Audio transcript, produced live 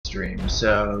stream.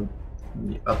 So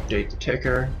update the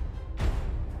ticker.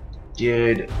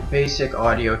 Did basic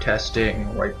audio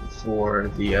testing right before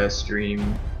the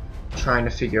stream, trying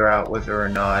to figure out whether or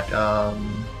not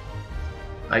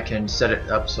I can set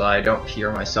it up so I don't hear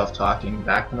myself talking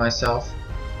back to myself,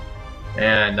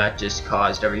 and that just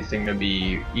caused everything to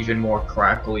be even more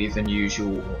crackly than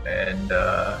usual and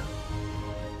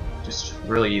just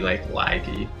really like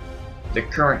laggy. The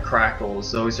current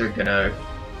crackles, those are gonna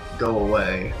go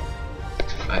away.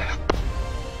 I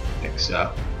think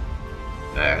so.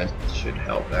 That should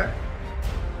help there.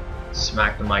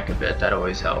 Smack the mic a bit, that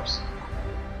always helps.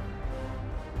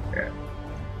 Yeah.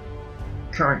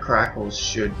 Current crackles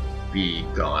should be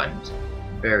gone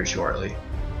very shortly.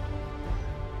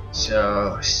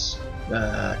 So,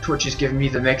 Twitch is giving me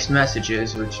the mixed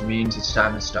messages, which means it's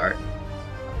time to start.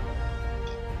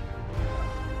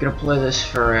 Gonna play this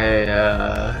for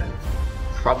a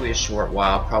probably a short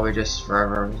while, probably just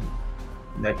forever,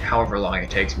 like however long it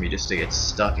takes me just to get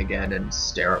stuck again and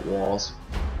stare at walls,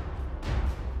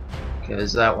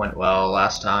 because that went well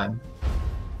last time.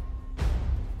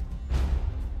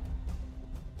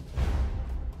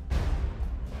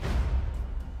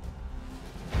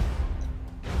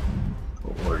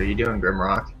 What are you doing,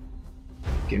 Grimrock?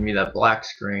 Give me that black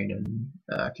screen and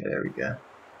okay, there we go.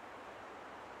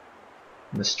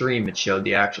 In the stream it showed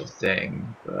the actual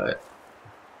thing, but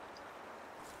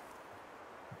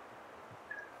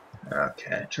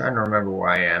okay, trying to remember where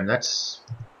I am. That's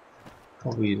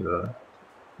probably the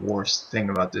worst thing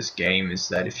about this game, is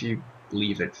that if you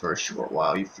leave it for a short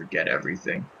while, you forget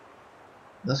everything.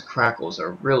 Those crackles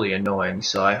are really annoying,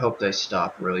 so I hope they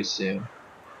stop really soon.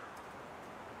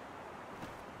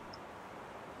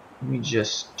 Let me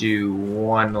just do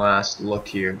one last look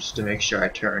here, just to make sure I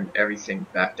turned everything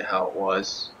back to how it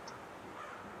was.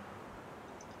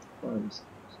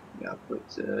 Yeah, but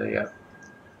yeah.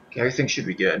 Okay, everything should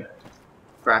be good.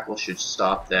 Crackle should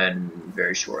stop then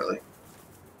very shortly.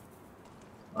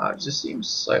 It just seems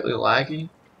slightly laggy.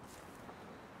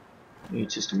 Maybe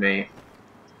it's just me.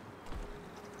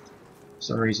 For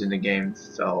some reason the game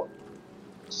felt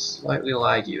slightly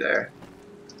laggy there.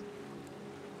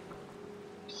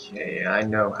 Okay, I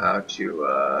know how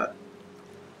to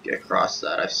get across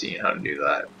that. I've seen how to do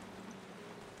that.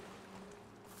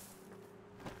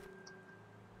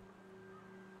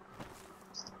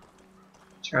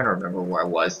 Trying to remember where I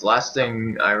was. The last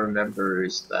thing I remember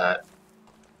is that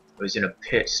I was in a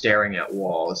pit staring at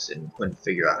walls and couldn't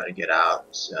figure out how to get out,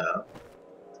 so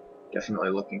definitely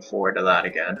looking forward to that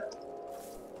again.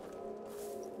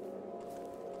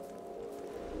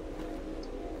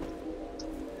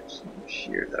 There's something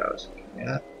here that I was looking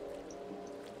at.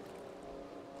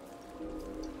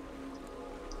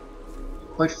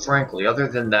 Quite frankly, other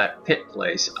than that pit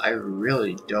place, I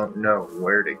really don't know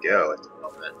where to go at the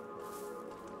moment.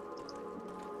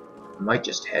 I might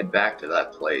just head back to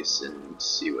that place and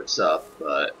see what's up,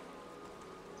 but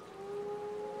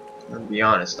I'll be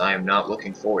honest, I am not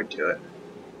looking forward to it.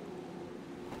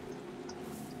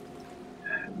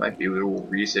 It might be the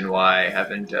reason why I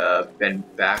haven't been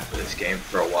back to this game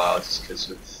for a while, just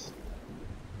because of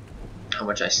how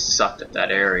much I sucked at that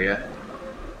area.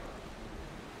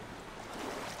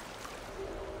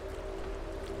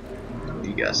 What do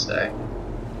you guys say?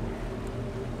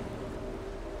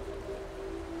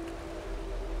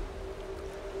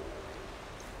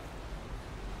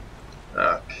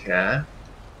 Okay.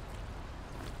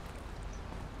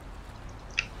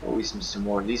 Always need some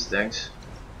more of these things.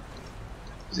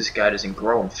 This guy doesn't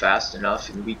grow them fast enough,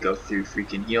 and we go through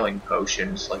freaking healing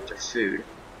potions like they're food.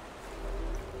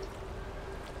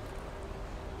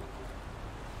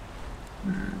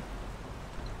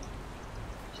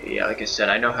 Okay, yeah, like I said,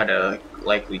 I know how to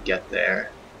likely get there,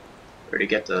 or to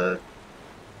get that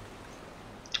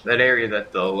area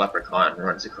that the leprechaun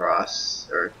runs across,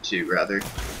 or to rather.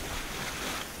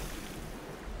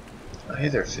 Oh, hey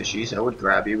there, fishies. I would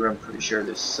grab you, but I'm pretty sure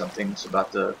there's something's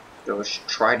about to throw a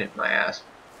trident in my ass.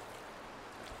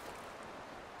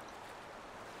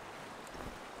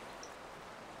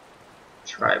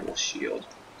 Tribal shield.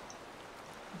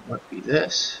 What be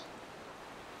this?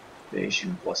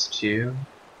 Evasion +2.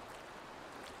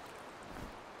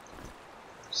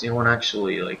 Does anyone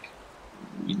actually like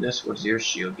read this? What does your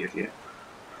shield give you?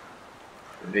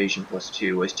 Evasion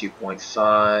 +2 was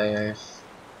 2.5.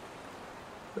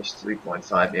 Plus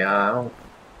 3.5. Yeah,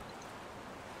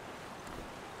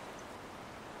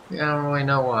 I don't really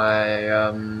know why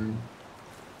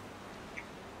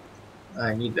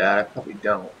I need that. I probably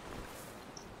don't.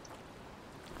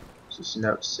 What's this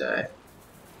note say?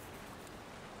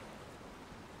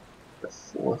 The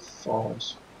fourth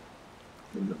falls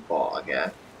in the bog, yeah.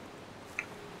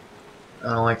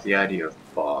 I don't like the idea of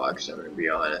bogs, I'm gonna be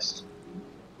honest.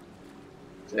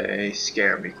 They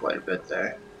scare me quite a bit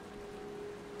there.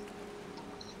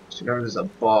 So whenever there's a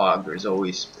bog, there's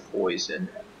always poison.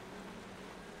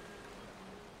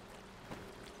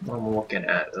 What I'm looking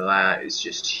at that is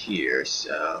just here,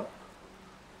 so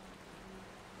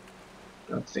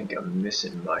I don't think I'm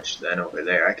missing much then over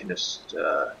there. I can just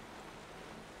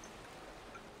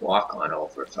walk on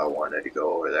over if I wanted to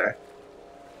go over there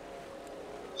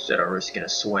instead of risking a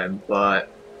swim, but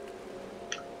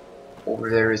over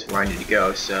there is where I need to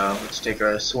go, so let's take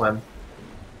a swim.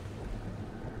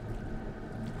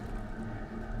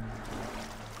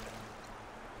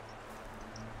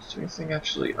 Is there anything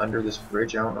actually under this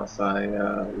bridge? I don't know if I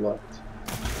looked.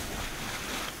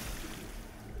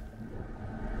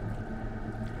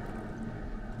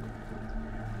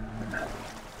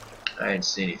 I didn't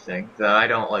see anything. I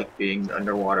don't like being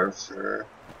underwater for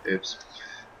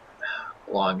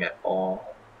long at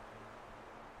all.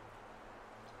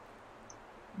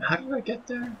 How did I get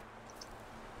there?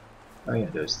 Oh yeah,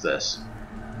 there's this.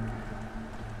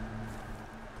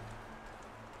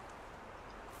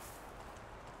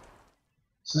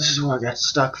 So this is where I got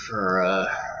stuck for a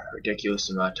ridiculous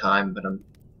amount of time, but I'm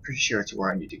pretty sure it's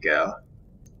where I need to go.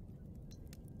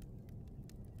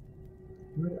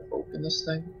 I'm gonna open this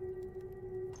thing.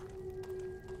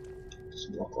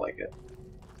 Doesn't look like it.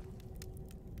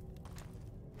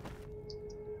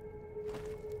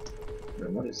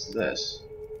 And what is this?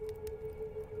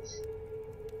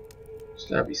 There's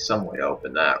gotta be some way to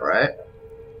open that, right?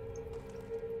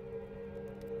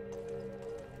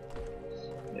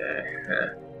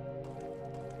 Yeah.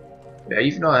 Yeah,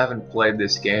 even though I haven't played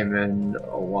this game in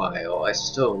a while, I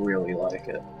still really like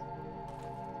it.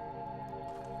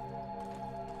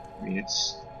 I mean,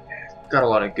 it's got a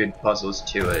lot of good puzzles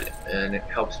to it, and it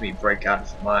helps me break out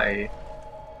of my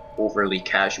overly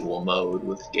casual mode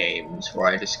with games where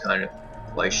I just kind of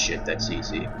play shit that's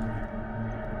easy.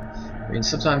 I mean,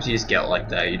 sometimes you just get like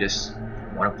that, you just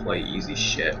want to play easy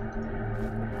shit. I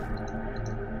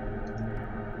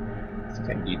think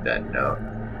I need that note.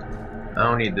 I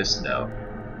don't need this note.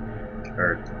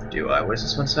 Or do I? What does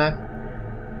this one say?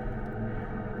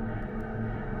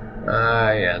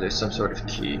 Yeah, there's some sort of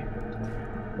key.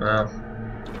 Well,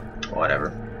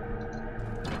 whatever.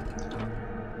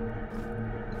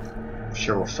 I'm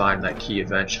sure we'll find that key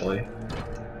eventually.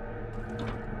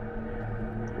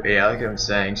 But yeah, like I'm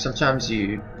saying, sometimes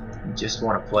you just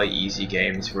want to play easy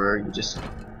games where you just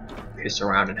piss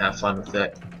around and have fun with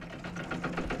it.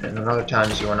 And then other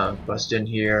times you want to bust in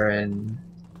here and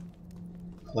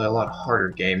play a lot harder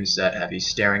games that have you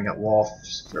staring at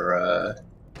walls for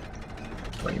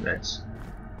 20 minutes.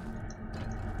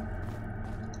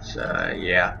 So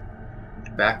yeah,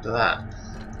 back to that.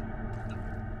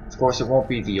 Of course, it won't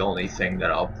be the only thing that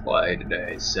I'll play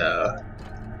today, so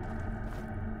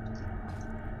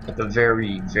at the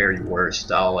very, very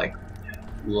worst, I'll like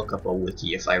look up a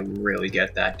wiki if I really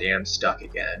get that damn stuck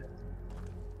again.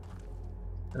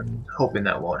 I'm hoping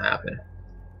that won't happen.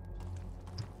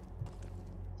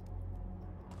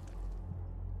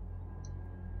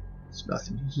 There's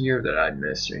nothing here that I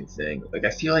missed or anything. Like, I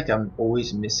feel like I'm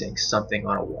always missing something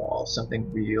on a wall,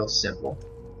 something real simple.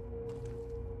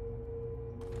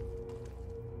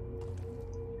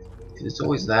 Because it's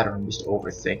always that, or I'm just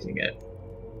overthinking it.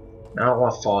 I don't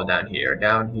want to fall down here.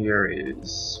 Down here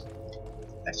is...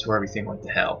 that's where everything went to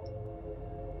hell.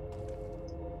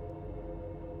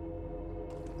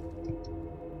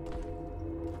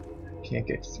 Can't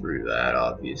get through that,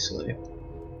 obviously.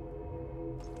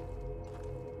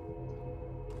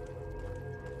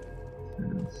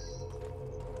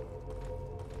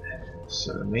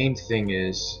 So the main thing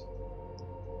is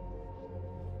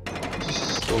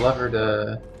just the lever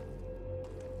to...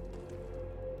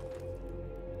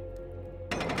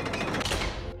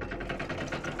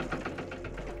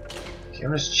 okay,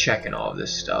 I'm just checking all of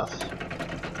this stuff.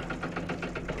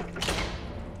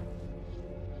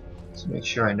 Let's make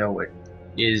sure I know what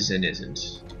is and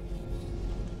isn't.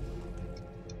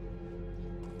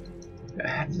 I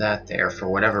had that there for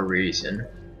whatever reason.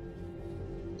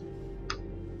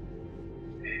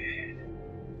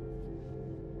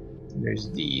 And there's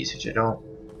these, which I don't...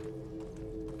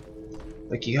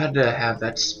 like, you had to have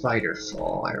that spider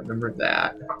fall, I remember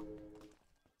that.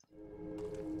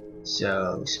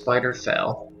 So, spider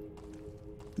fell.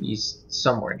 He's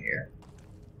somewhere in here.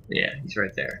 Yeah, he's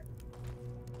right there.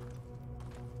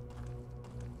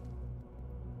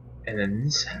 And then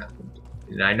this happened.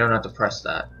 And I know not to press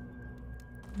that.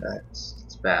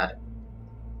 It's bad.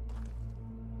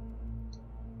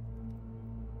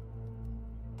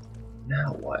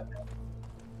 Now what?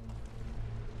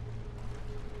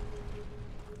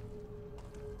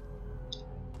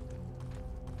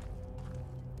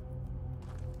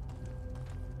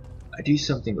 I do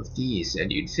something with these,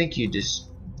 and you'd think you'd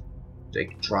just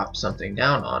like drop something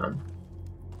down on them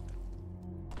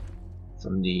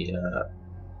from the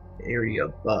area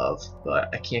above,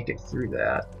 but I can't get through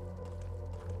that.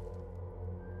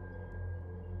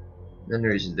 Then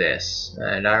there's this,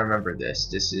 and I remember this.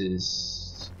 This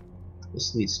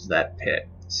leads to that pit,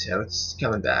 so it's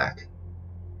coming back.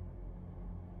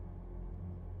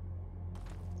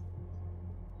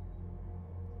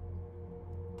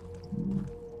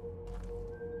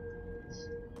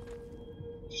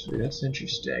 So that's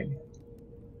interesting.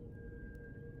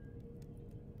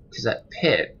 Because that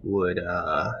pit would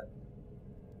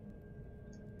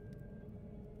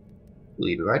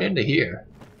lead right into here.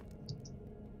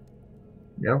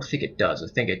 I don't think it does. I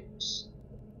think it's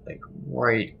like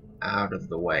right out of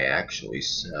the way actually,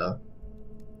 so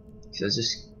I was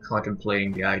just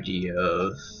contemplating the idea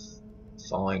of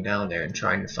falling down there and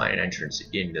trying to find an entrance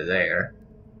into there.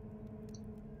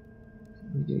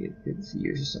 Can we get a good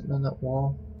view? Is there something on that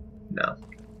wall? No.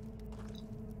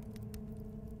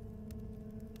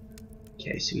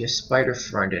 Okay, so we have spider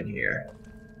front in here.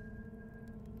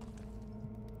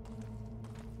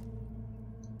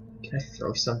 Can I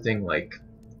throw something like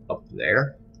up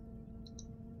there?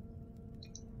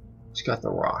 It's got the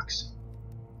rocks.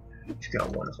 You've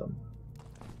got one of them.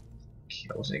 Okay,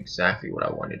 that wasn't exactly what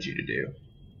I wanted you to do.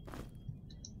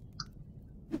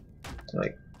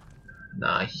 Like,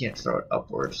 nah, you can't throw it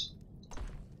upwards.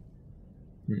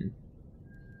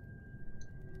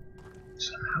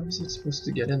 So how is it supposed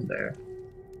to get in there?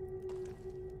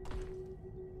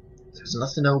 There's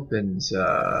nothing opens,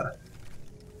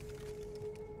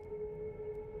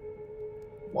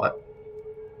 what?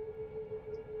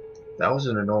 That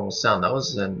wasn't a normal sound, that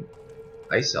was an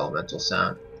ice elemental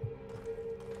sound.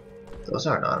 Those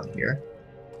aren't on here.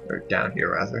 Or down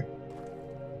here, rather.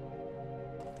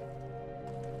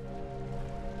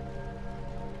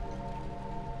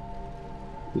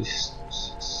 At least,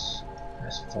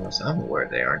 as far as I'm aware,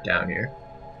 they aren't down here.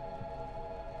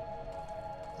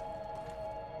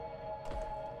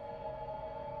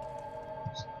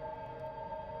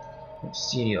 I don't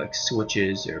see any like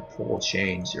switches or pull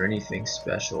chains or anything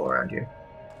special around here.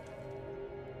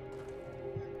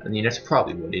 I mean, that's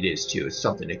probably what it is too. It's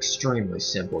something extremely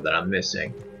simple that I'm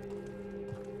missing.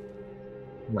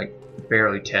 I'm like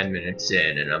barely 10 minutes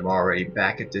in and I'm already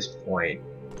back at this point,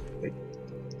 like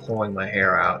pulling my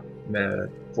hair out,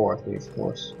 metaphorically of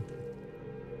course.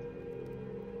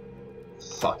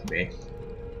 Fuck me.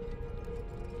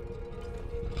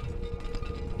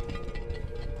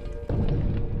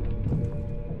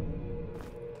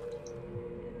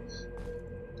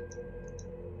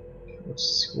 What's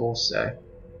the scroll say?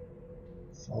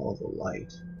 Follow the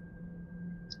light.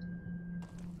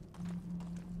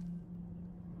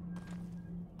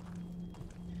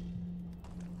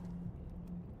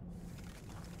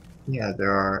 Yeah,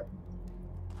 there are...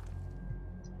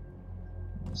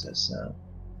 What does that sound?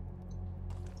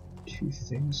 Two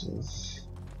things of...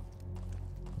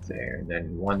 there, and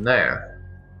then one there.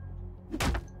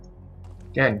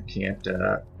 Again, can't,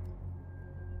 where'd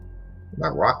my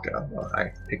rock go? Well,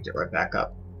 I picked it right back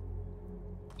up.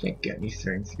 Can't get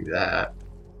anything through that.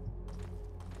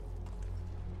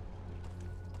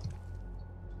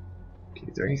 Okay,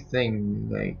 is there anything,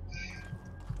 like...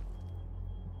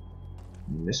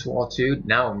 in this wall too?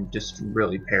 Now I'm just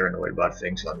really paranoid about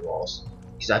things on walls.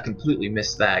 Because I completely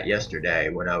missed that yesterday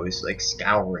when I was like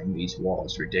scouring these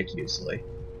walls ridiculously.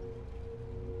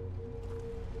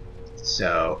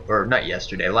 So, or not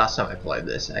yesterday, last time I played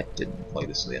this. I didn't play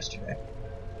this yesterday.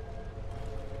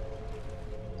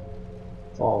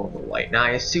 Follow the light. Now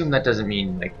I assume that doesn't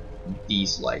mean like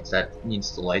these lights. That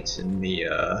means the lights in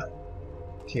the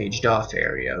caged off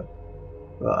area.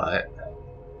 But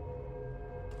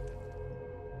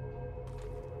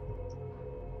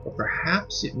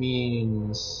perhaps it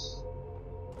means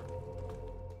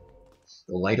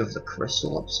the light of the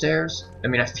crystal upstairs? I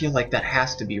mean, I feel like that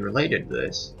has to be related to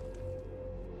this.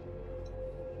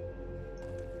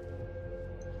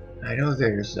 I know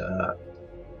there's,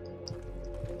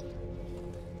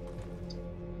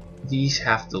 these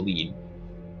have to lead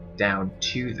down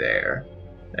to there.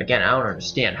 Again, I don't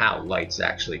understand how light's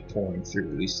actually pouring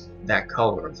through, at least that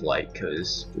color of light,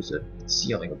 because there's a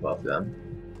ceiling above them.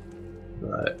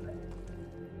 But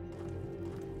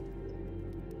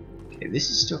okay, this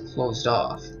is still closed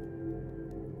off.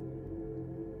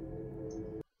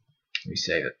 Let me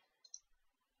save it.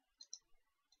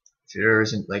 If there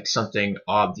isn't like something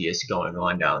obvious going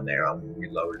on down there, I'll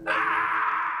reload it.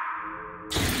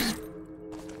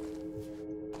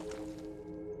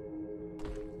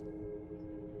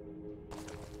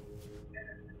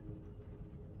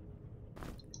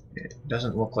 It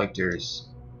doesn't look like there's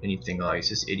anything else.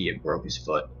 This idiot broke his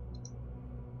foot.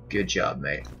 Good job,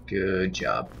 mate. Good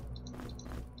job.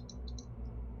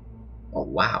 Oh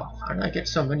wow, how did I get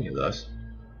so many of those?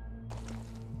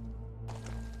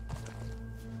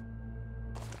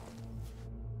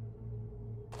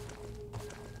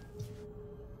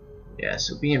 Yeah,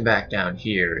 so being back down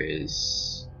here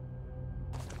is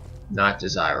not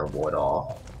desirable at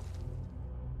all.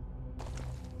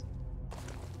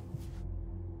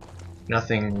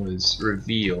 Nothing was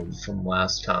revealed from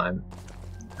last time.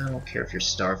 I don't care if you're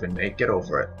starving, mate. Get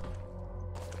over it.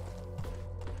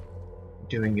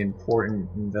 Doing important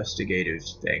investigative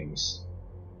things.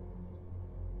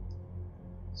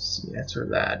 See, that's where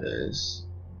that is.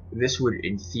 This would,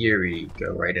 in theory,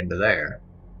 go right into there.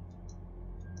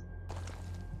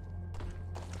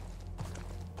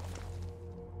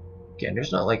 Again,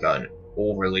 there's not like an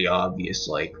overly obvious,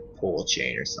 like, pole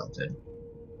chain or something.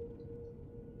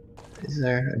 Is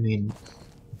there? I mean,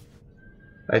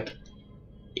 like,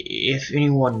 if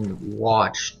anyone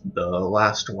watched the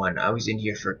last one, I was in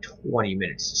here for 20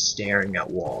 minutes staring at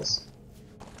walls.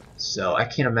 So I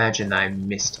can't imagine I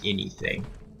missed anything.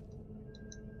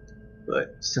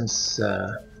 But since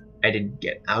I didn't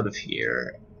get out of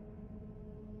here,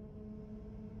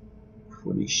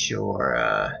 pretty sure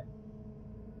I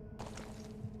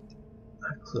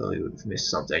clearly would have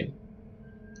missed something.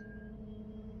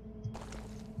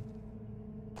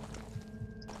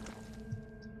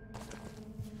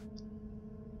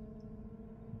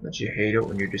 Don't you hate it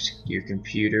when your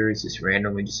computer just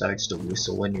randomly decides to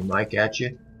whistle in your mic at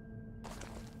you?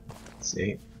 Let's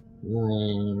see.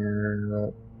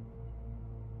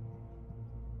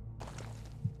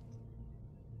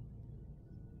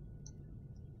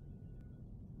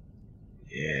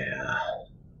 Yeah.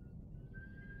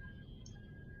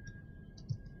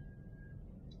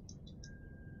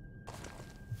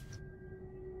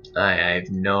 I have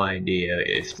no idea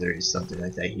if there is something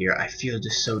like that here. I feel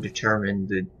just so determined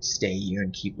to stay here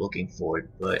and keep looking for it,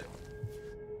 but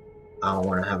I don't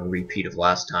want to have a repeat of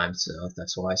last time, so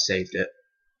that's why I saved it.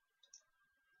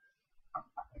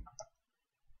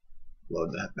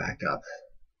 Load that back up.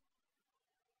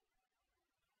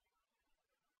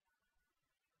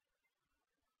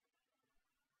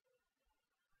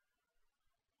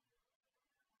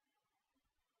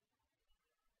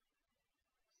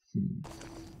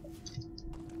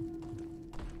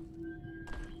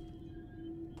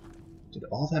 Did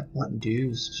all that button do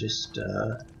is just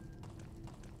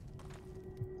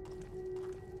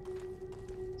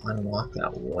unlock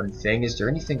that one thing? Is there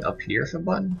anything up here for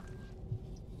button?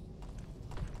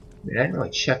 I mean, I didn't really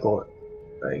check out,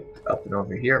 like, up and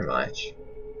over here much.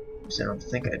 Because I don't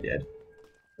think I did.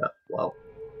 Well.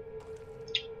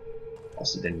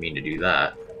 Also didn't mean to do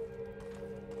that.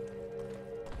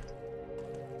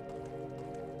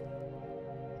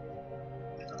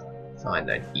 Fine,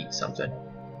 then eat something.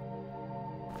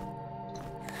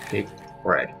 Cake,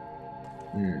 bread.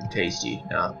 Mmm, tasty.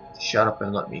 Now, shut up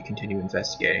and let me continue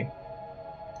investigating.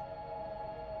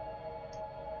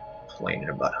 Complaining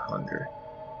about hunger.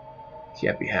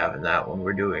 Can't be having that when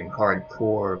we're doing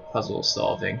hardcore puzzle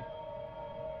solving.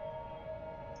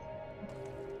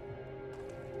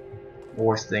 The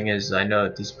worst thing is, I know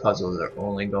that these puzzles are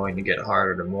only going to get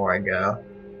harder the more I go.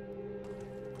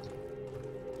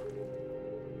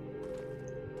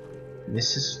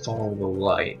 This is follow the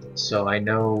light, so I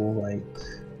know, like,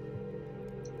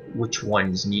 which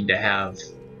ones need to have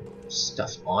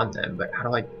stuff on them, but how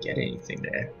do I get anything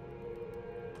there?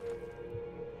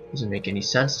 Doesn't make any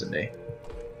sense to me.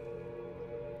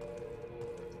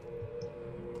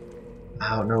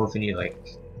 I don't know if any,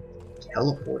 like,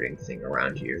 teleporting thing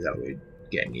around here that would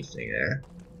get anything there.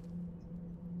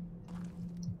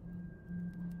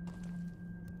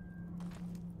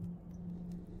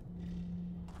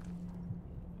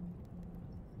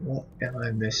 What am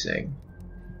I missing?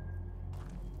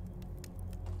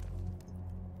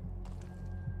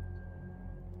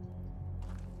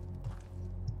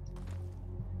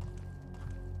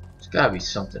 There's gotta be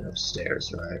something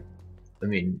upstairs, right? I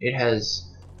mean, it has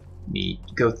me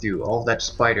go through all that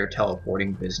spider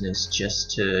teleporting business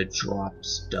just to drop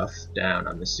stuff down,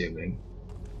 I'm assuming.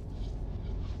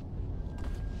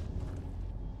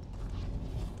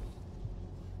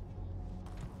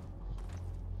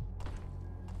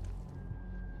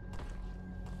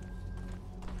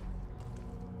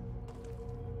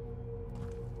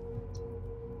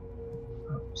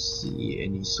 I don't see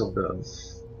any sort of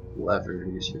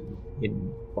levers or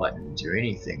hidden buttons or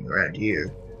anything around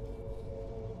here.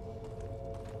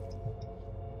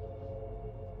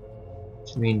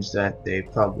 Which means that they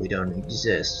probably don't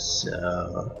exist,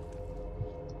 so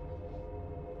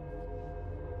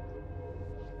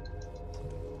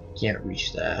can't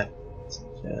reach that.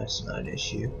 So that's not an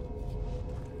issue.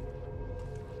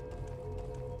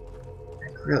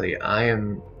 Like, really, I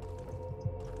am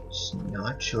just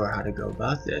not sure how to go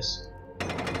about this.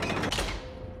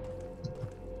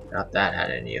 Not that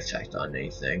had any effect on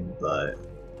anything, but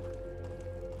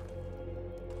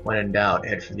when in doubt,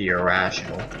 head for the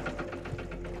irrational.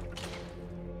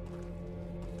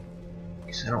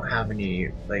 Because I don't have any,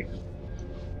 like,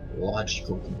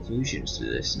 logical conclusions to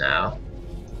this now.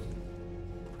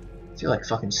 I feel like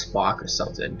fucking Spock or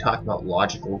something, talking about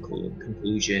logical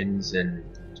conclusions and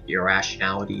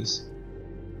irrationalities.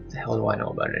 What the hell do I know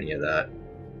about any of that?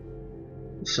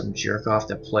 Some jerk off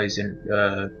that plays in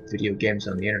video games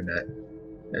on the internet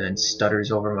and then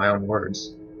stutters over my own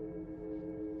words.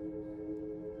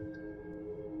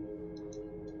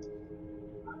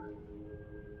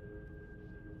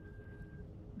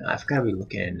 I've got to be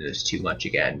looking into this too much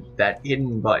again. That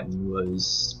hidden button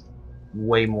was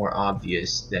way more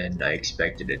obvious than I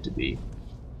expected it to be.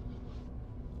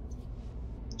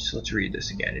 So let's read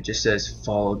this again. It just says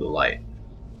follow the light.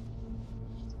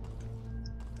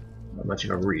 Not much of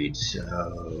a read,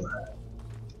 so...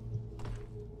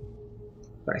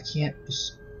 But I can't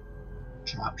just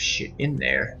drop shit in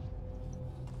there.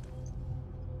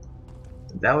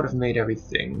 That would have made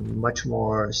everything much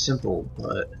more simple,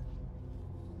 but...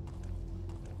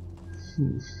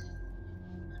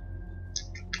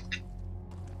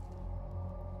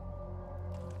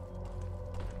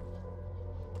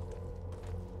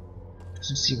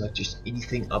 Doesn't seem like there's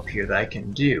anything up here that I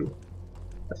can do.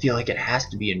 I feel like it has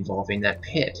to be involving that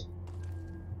pit.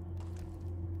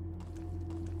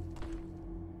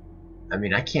 I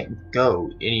mean, I can't go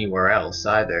anywhere else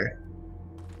either.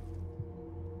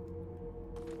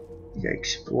 I think I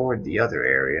explored the other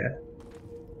area.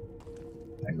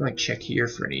 I might check here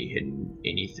for any hidden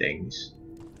anythings.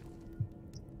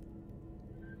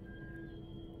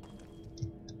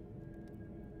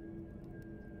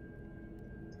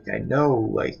 I know,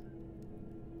 like,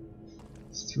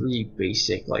 3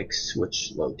 basic, like,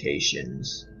 switch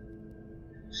locations.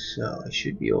 So I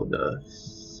should be able to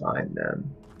find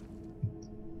them.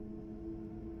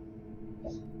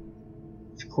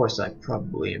 Of course, I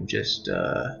probably am just,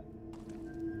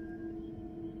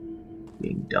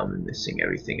 being dumb and missing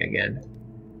everything again.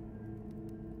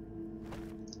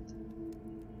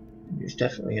 There's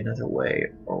definitely another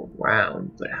way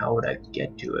around, but how would I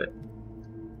get to it?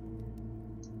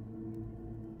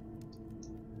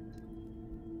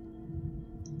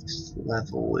 This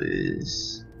level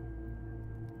is...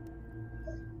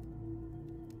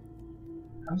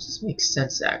 How does this make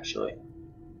sense, actually?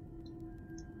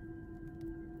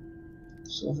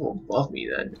 It's a level above me,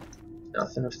 then.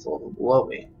 Nothing to level below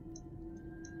me.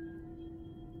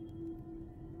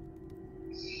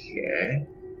 Okay.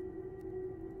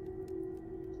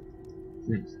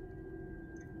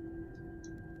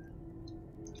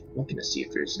 Looking to see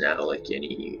if there's now, like,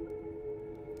 any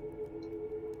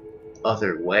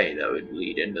other way that would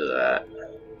lead into that.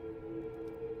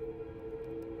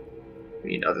 I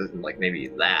mean, other than, like, maybe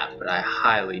that, but I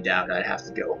highly doubt I'd have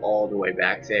to go all the way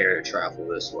back there to travel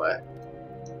this way.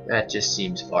 That just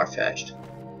seems far-fetched.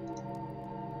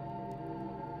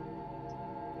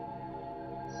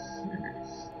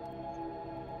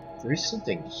 There's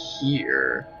something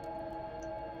here.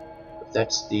 But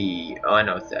that's the... Oh, I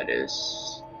know what that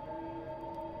is.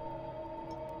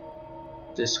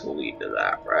 This will lead to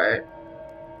that, right?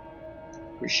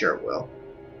 Pretty sure it will.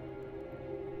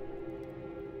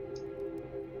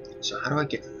 So how do I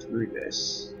get through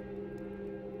this?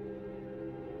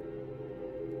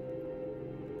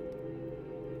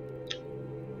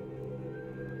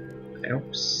 I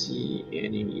don't see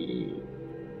anything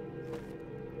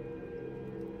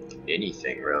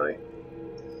really.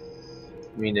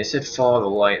 I mean, they said follow the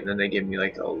light, and then they give me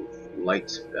like a light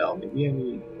spell. Maybe I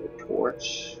need a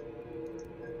torch.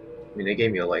 I mean, they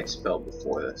gave me a light spell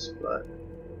before this, but...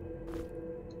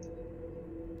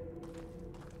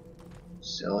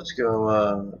 So let's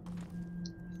go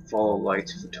follow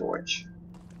lights with a torch.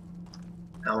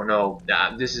 I don't know.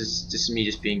 This is me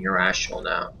just being irrational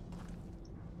now.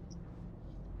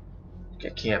 I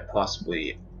can't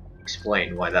possibly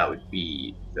explain why that would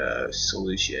be the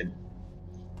solution.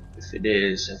 If it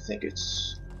is, I think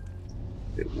it's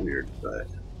a bit weird, but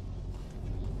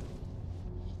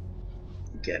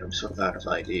again, I'm sort of out of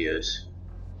ideas.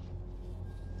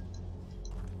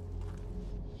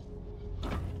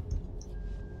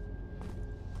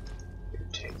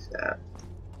 Take that.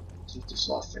 Keep this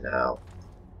off for now.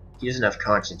 He doesn't have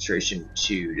concentration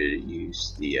 2 to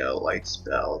use the light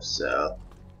spell, so...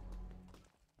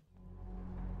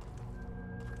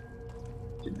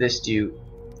 Did this do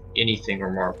anything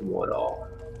remarkable at all.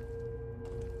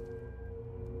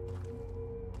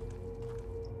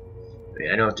 I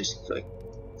mean, I know it just like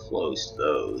closed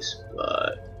those,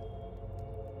 but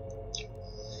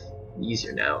these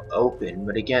are now open,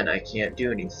 but again, I can't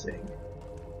do anything.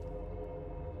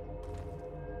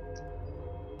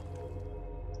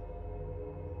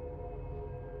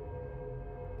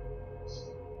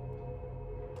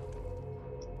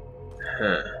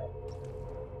 Huh.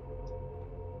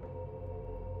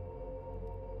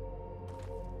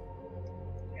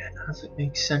 Yeah, none of it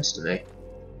makes sense to me.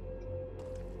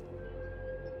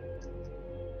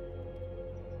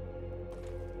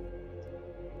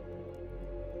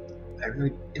 I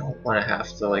really don't want to have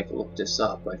to like look this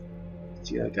up. I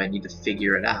feel like I need to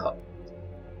figure it out.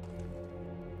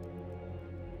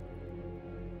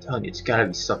 I'm telling you, it's gotta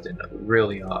be something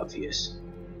really obvious.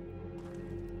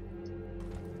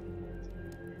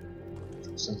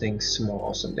 Something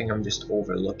small, something I'm just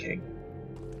overlooking.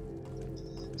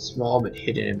 Small but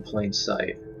hidden in plain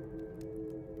sight.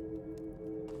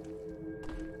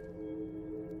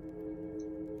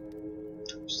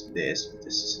 Just this, but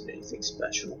this isn't anything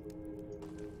special.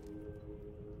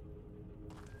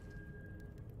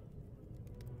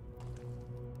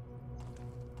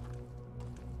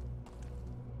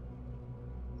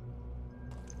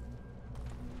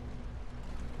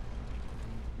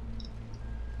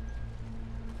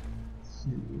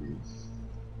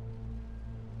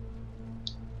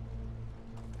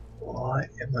 What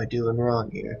am I doing wrong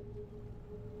here?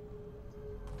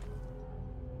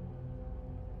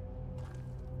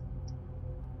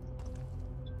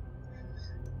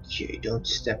 Okay, don't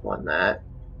step on that.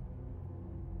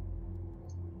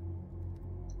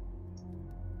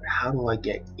 How do I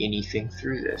get anything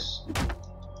through this?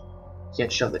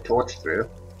 Can't shove the torch through,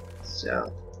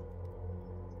 so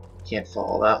can't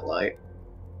follow that light.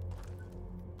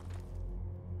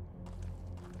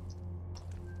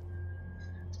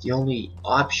 The only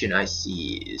option I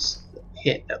see is the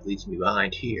pit that leads me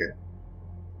behind here.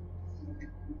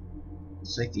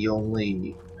 It's like the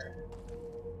only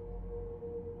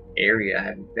area I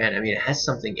haven't been. I mean, it has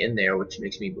something in there which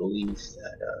makes me believe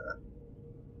that,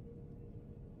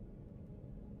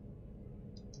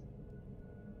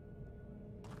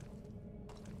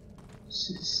 this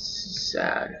is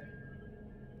sad.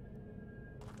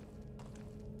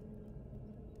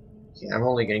 Yeah, I'm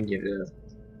only gonna give it a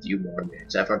few more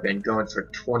minutes. I've been going for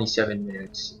 27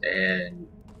 minutes, and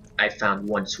I found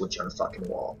one switch on a fucking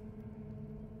wall.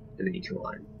 I mean, come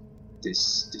on.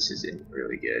 This isn't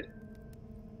really good.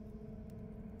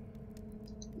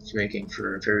 It's making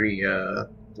for a very,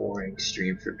 boring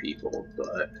stream for people,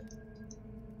 but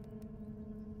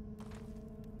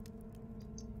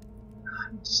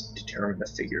I'm just determined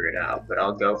to figure it out. But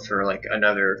I'll go for like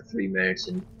another 3 minutes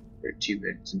or 2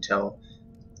 minutes until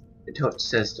it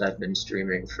says that I've been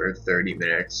streaming for 30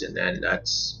 minutes, and then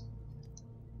that's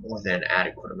more than an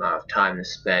adequate amount of time to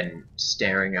spend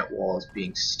staring at walls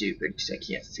being stupid because I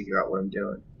can't figure out what I'm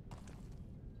doing.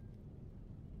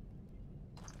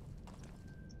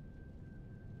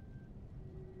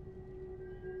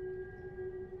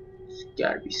 There's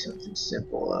gotta be something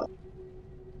simple.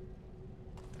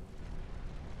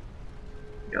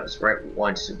 You know, I was right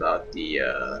once about the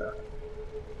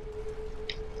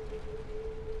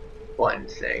button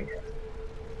thing.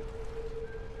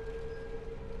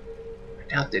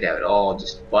 I doubt they'd have it all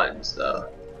just buttons though.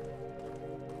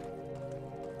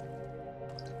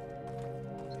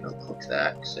 I'll click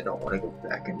that because I don't want to go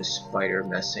back into spider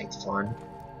messing fun.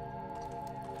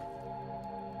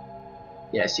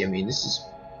 Yeah, see, I mean, this is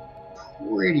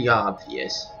pretty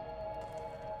obvious.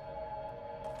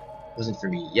 It wasn't for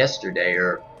me yesterday,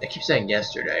 or I keep saying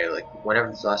yesterday, like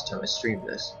whenever the last time I streamed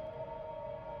this.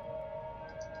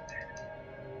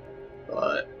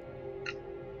 But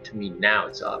to me now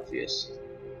it's obvious.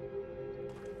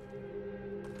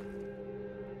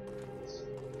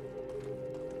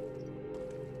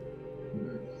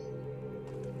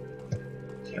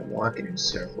 Okay, I'm walking in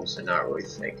circles and not really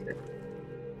thinking it.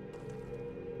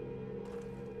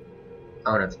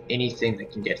 I don't have anything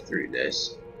that can get through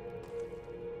this.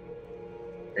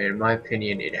 And in my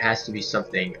opinion, it has to be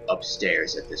something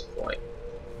upstairs at this point.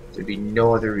 There'd be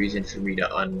no other reason for me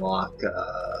to unlock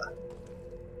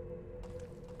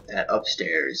that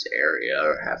upstairs area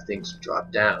or have things drop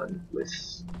down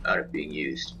without it being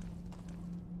used.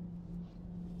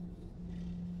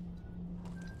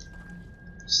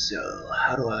 So,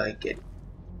 how do I get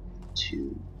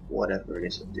to whatever it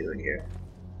is I'm doing here?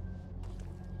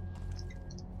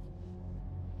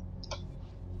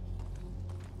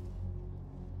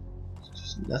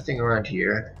 There's nothing around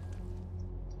here.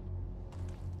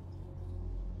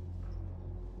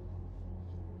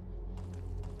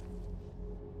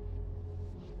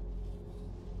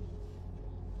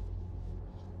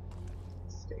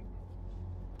 anything.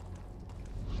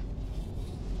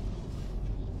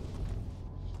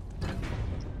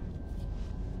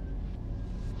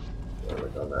 Oh,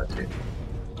 we've done that too.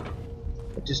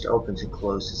 It just opens and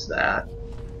closes that.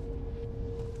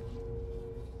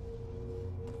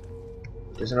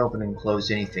 It doesn't open and close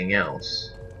anything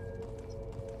else.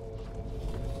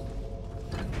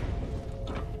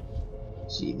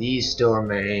 See, these still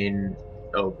remain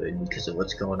open because of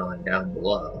what's going on down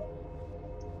below.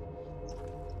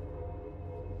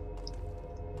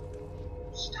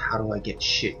 Just how do I get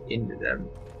shit into them?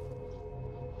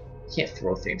 Can't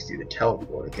throw things through the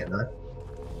teleporter, can I?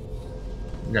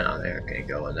 No, they aren't gonna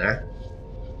go in there.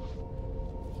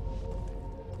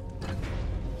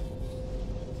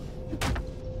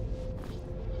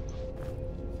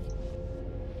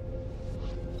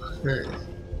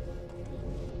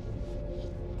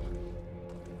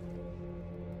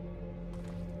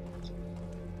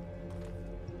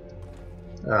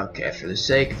 Okay, for the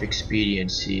sake of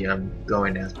expediency, I'm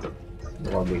going to have to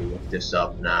probably look this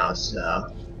up now,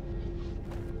 so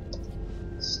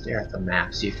stare at the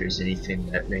map, see if there's anything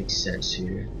that makes sense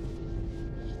here.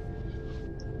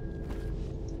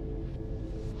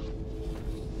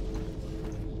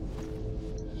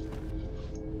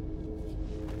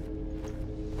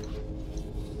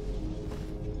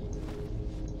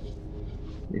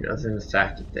 You know, other than the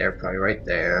fact that they're probably right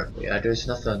there. But yeah, there's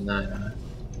nothing that,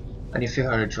 I need to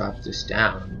figure out how to drop this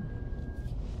down.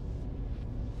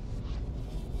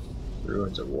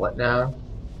 Ruins of what now?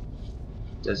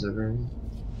 Desert room?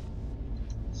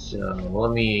 So,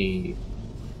 let me...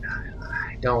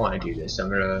 I don't want to do this. I'm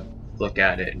gonna look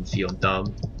at it and feel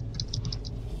dumb.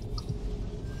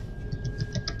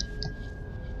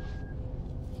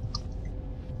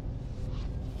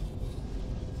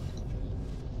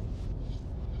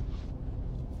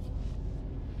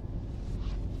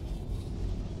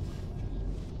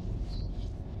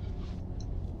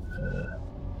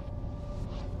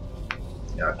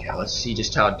 Okay, let's see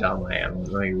just how dumb I am.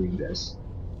 Let me read this.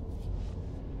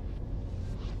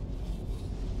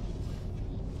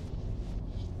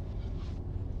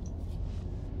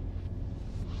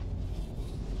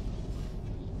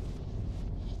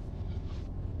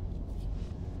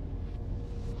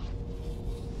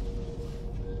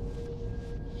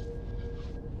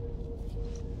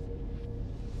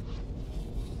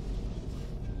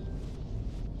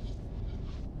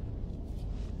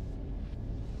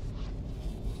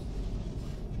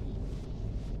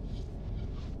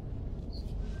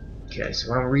 Okay, so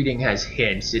what I'm reading has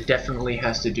hints. It definitely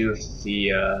has to do with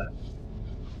the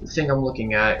thing I'm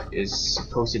looking at is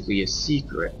supposedly a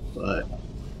secret, but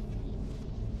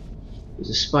there's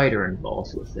a spider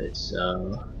involved with it,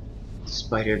 so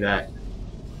spider that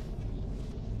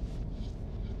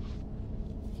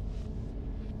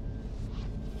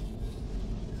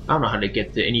I don't know how to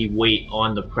get any weight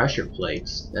on the pressure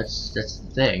plates. That's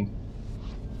the thing.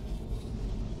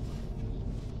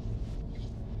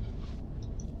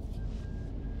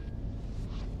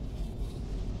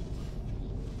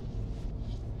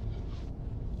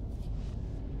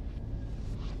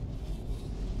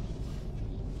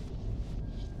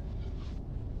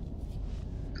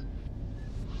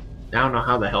 I don't know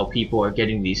how the hell people are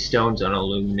getting these stones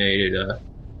unilluminated.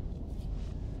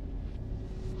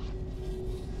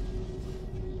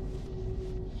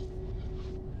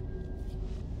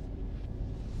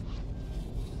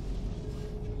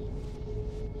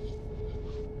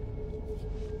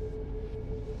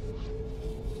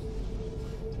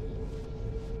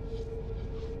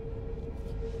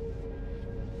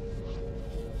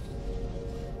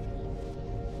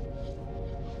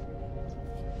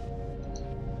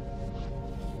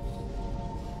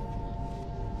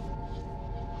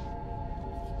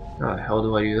 How the hell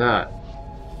do I do that?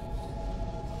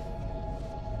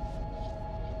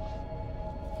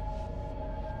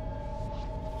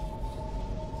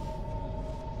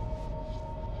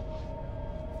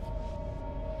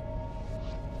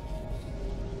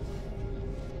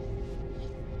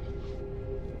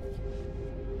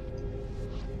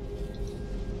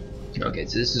 Okay,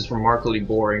 so this is remarkably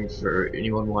boring for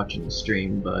anyone watching the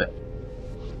stream, but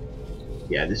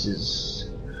yeah, this is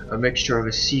a mixture of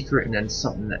a secret and then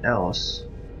something else.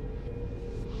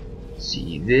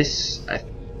 See, this I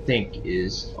think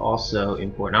is also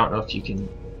important. I don't know if you can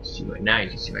see my, now you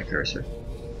can see my cursor.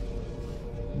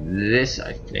 This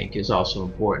I think is also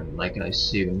important, like I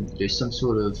assume. There's some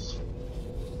sort of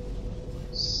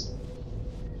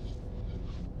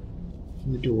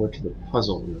the door to the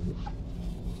puzzle room.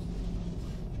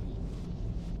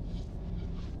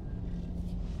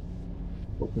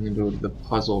 Open the door to the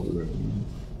puzzle room.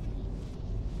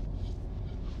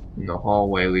 in the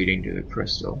hallway leading to the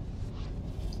crystal.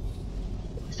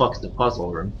 What the fuck's the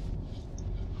puzzle room?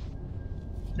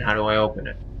 And how do I open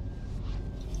it?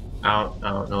 I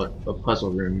don't know what a puzzle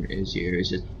room is here.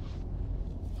 Is it?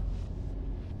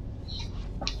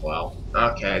 Well,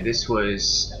 okay, this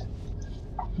was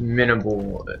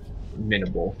minimal.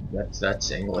 That's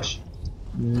English.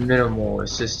 Minimal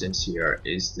assistance here.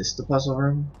 Is this the puzzle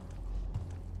room?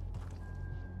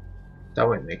 That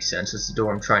wouldn't make sense. It's the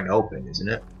door I'm trying to open, isn't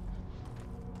it?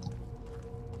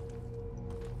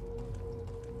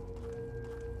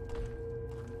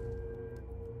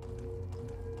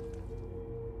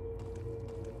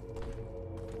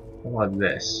 How about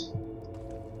this?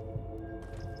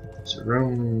 It's a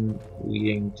room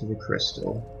leading to the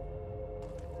crystal.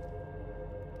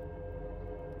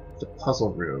 The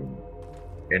puzzle room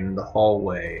in the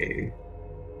hallway.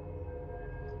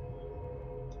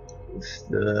 With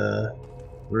the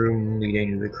room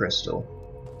leading to the crystal.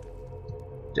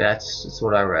 That's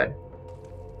what I read.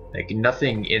 Like,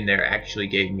 nothing in there actually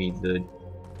gave me the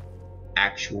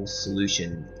actual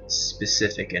solution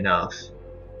specific enough.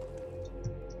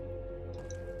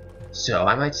 So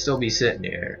I might still be sitting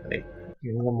here. Like,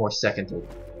 give me one more second to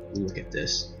look at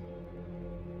this.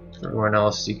 For everyone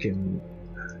else, you can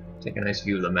take a nice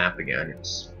view of the map again.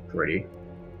 It's pretty.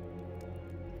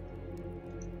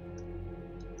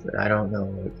 But I don't know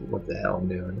what the hell I'm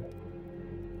doing.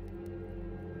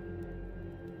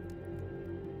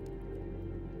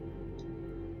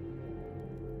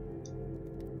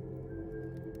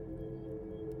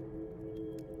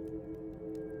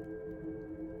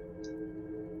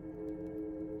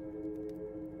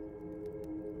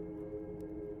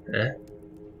 Eh?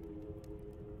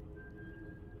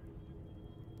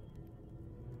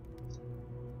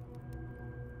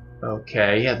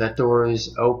 Okay, yeah, that door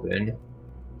is open.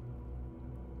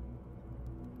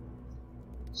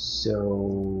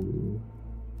 So,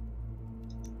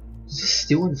 does this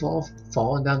still involve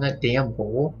falling down that damn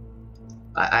hole?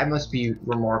 I must be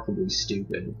remarkably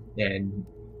stupid and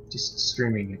just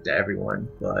screaming it to everyone,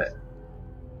 but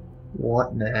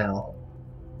what in the hell?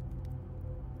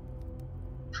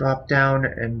 Drop down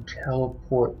and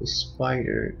teleport the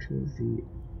spider to the...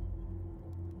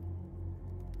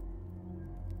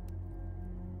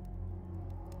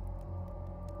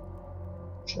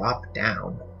 Drop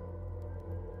down?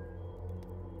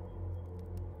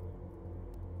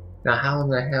 Now how in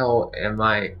the hell am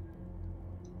I...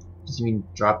 Does it mean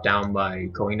drop down by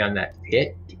going down that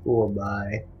pit, or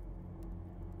by...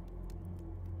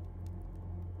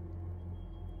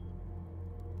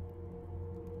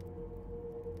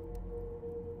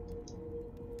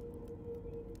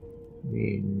 I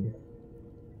mean...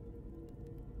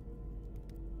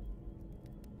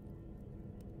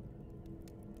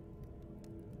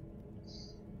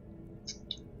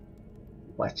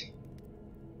 What?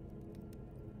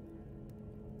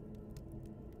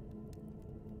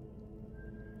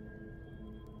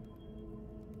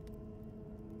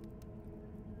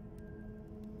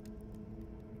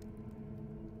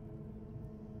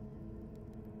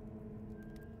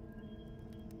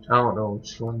 I don't know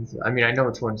which one's... I mean, I know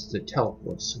which one's the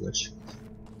teleport switch.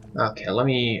 Okay, let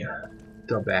me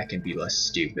go back and be less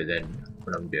stupid than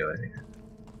what I'm doing.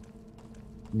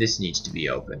 This needs to be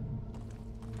open.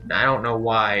 I don't know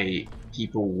why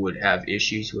people would have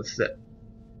issues with it.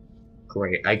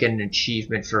 Great, I get an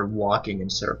achievement for walking in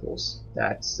circles.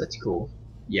 That's cool.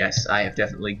 Yes, I have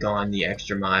definitely gone the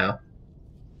extra mile.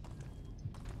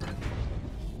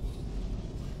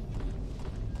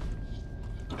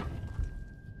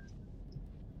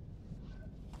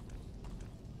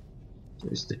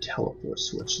 There's the teleport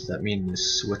switch. Does that mean the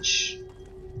switch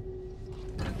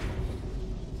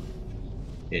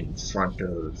in front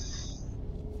of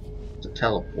the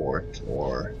teleport,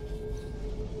 or...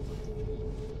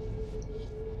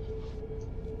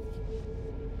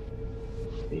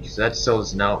 Because that still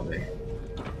doesn't help me.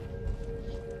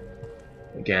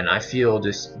 Again, I feel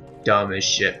just dumb as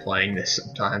shit playing this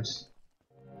sometimes.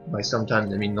 By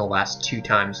sometimes, I mean the last 2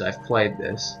 times I've played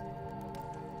this.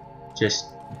 Just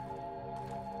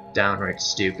downright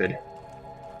stupid.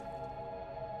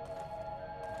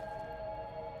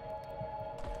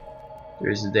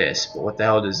 There's this, but what the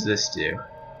hell does this do?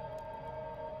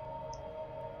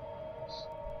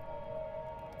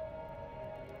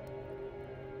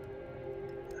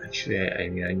 Actually, I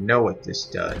mean, I know what this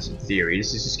does in theory.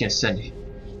 This is just gonna send...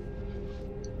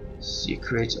 See, it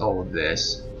creates all of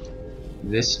this.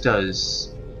 This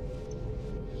does...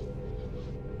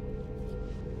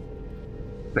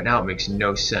 But now it makes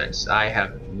no sense. I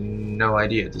have no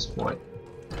idea at this point.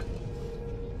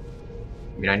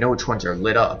 I mean, I know which ones are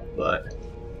lit up, but...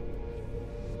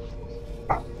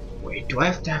 Wait, do I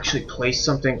have to actually place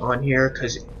something on here?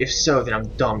 Because if so, then I'm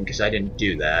dumb because I didn't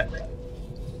do that.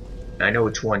 I know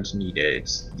which one's needed.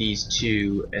 It's these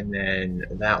two and then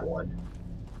that one.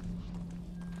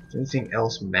 Is there anything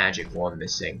else magical I'm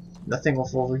missing? Nothing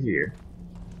over here.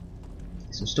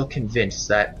 So I'm still convinced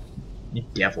that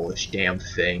devilish damn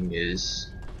thing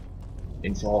is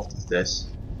involved with this.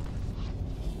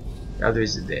 Now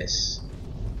there's this.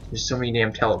 There's so many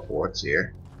damn teleports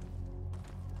here.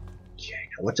 Okay,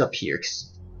 now what's up here?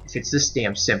 'Cause if it's this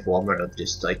damn simple, I'm gonna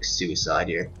just like suicide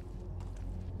here.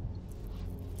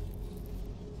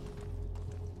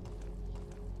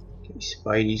 Okay,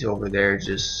 Spidey's over there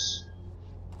just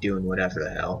doing whatever the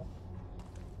hell.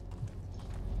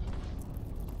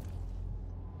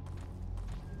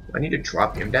 Do I need to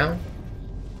drop him down?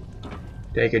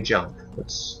 Take a jump.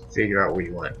 Let's figure out where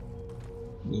he went.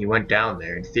 He went down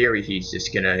there. In theory, he's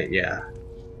just gonna, yeah,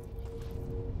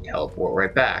 teleport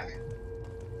right back.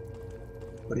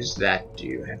 What does that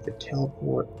do? I have to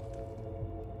teleport.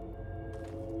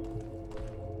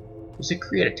 Does it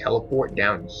create a teleport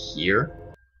down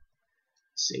here?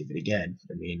 Save it again.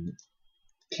 I mean,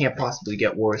 can't possibly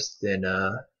get worse than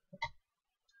what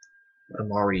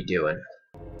I'm already doing.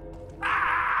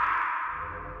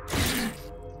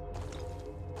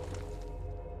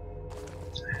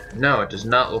 No, it does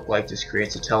not look like this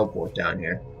creates a teleport down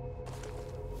here.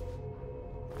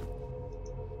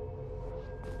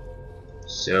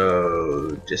 So,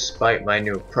 despite my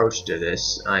new approach to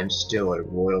this, I'm still a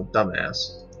royal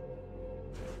dumbass.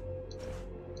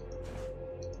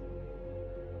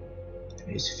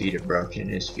 His feet are broken,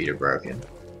 his feet are broken.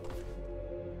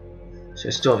 So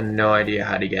I still have no idea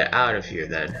how to get out of here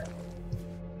then.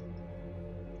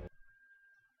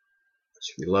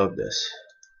 Let's reload this.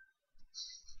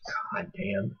 God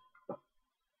damn.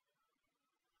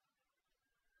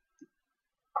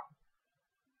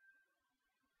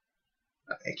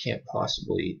 I can't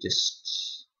possibly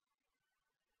just...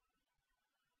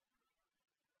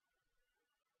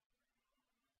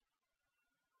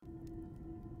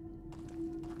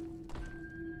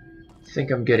 I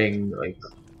think I'm getting like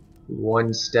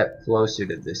one step closer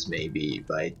to this maybe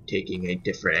by taking a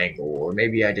different angle, or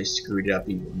maybe I just screwed it up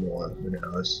even more, who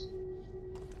knows.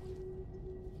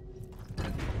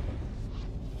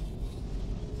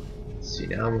 See,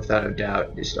 now I'm without a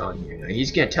doubt just on here. Now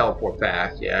he's gonna teleport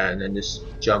back, yeah, and then just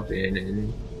jump in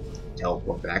and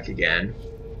teleport back again.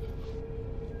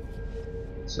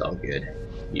 It's all good.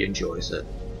 He enjoys it.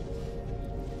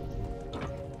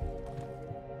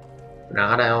 But now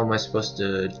how the hell am I supposed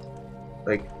to,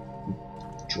 like,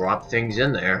 drop things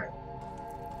in there?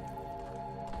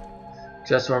 'Cause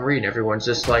that's what I'm reading. Everyone's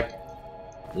just like,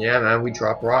 yeah, man, we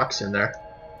drop rocks in there.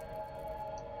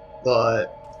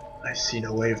 But I see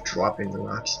no way of dropping the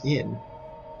rocks in.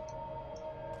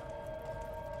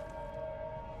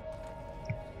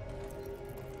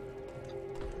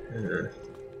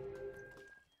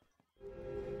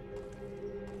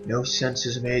 No sense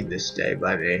is made this day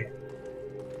by me.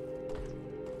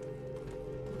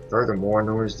 Furthermore,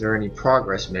 nor is there any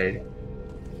progress made.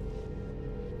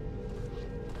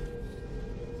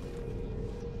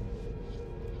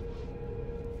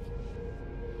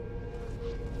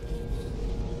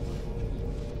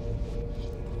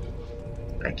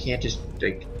 I can't just,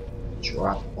 like,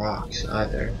 drop rocks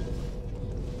either.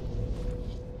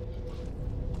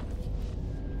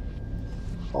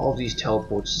 All these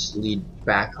teleports just lead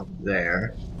back up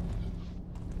there.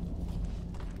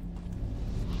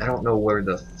 I don't know where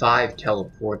the 5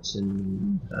 teleports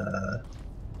in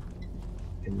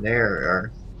there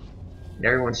are. And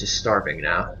everyone's just starving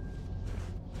now.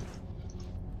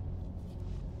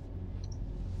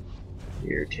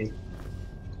 Here, take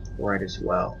bread as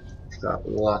well. I've got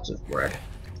lots of bread.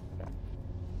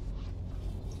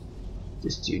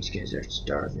 This dude's gonna start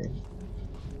starving.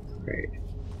 Great.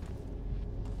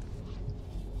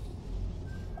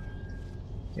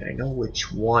 Yeah, I know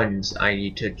which ones I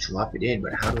need to drop it in,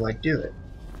 but how do I do it?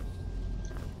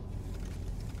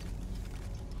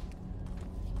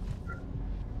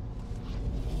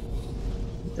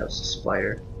 That's a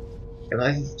spider. Am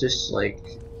I just like...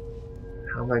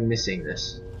 How am I missing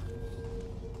this?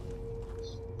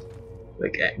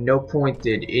 Like, at no point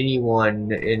did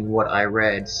anyone in what I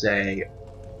read say,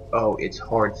 oh, it's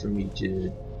hard for me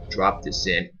to drop this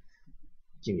in.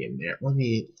 Give me a minute. Let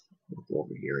me look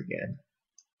over here again.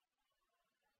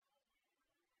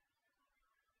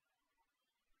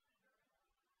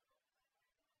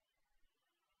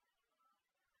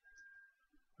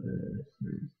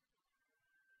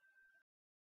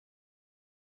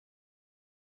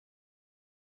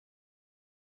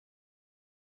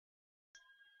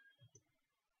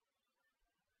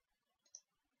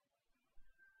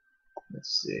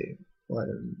 Let's see. What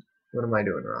am I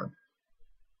doing wrong?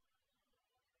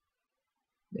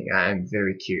 I'm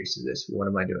very curious of this. What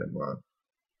am I doing wrong?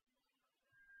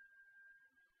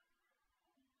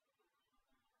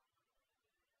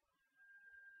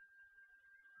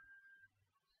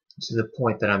 To the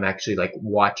point that I'm actually like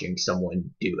watching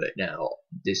someone do it now.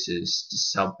 This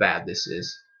is how bad this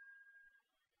is.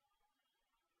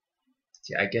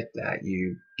 Yeah, I get that.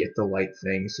 You get the light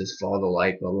thing, it says follow the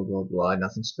light, blah blah blah blah,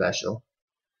 nothing special.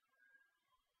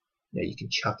 Yeah, you can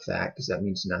chuck that because that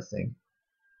means nothing.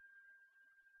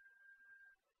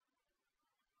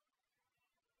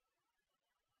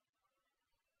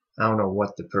 I don't know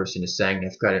what the person is saying.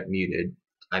 I've got it muted.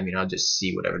 I mean, I'll just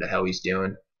see whatever the hell he's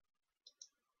doing.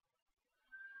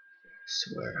 I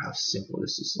swear how simple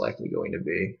this is likely going to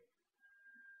be.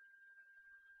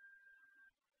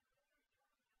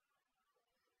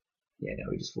 Yeah, no,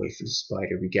 we just wait for the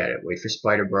spider. We get it. Wait for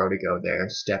Spider Bro to go there.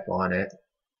 Step on it.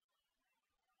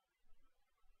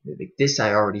 Like, this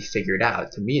I already figured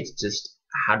out. To me, it's just,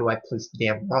 how do I place the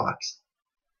damn rocks?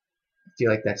 I feel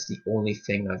like that's the only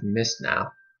thing I've missed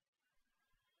now.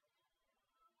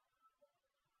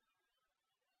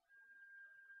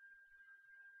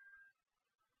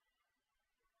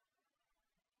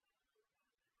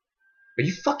 Are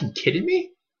you fucking kidding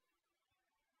me?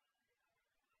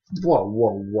 Whoa,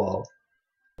 whoa, whoa.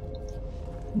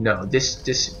 No,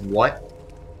 what?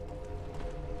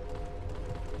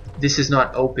 This is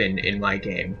not open in my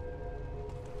game.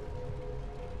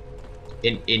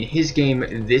 In his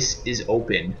game, this is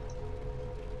open.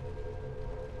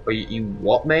 Are you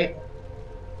what, mate?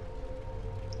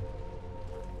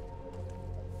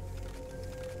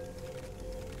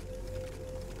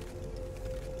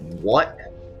 What?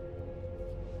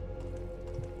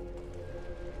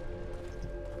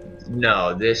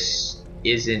 No, this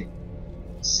isn't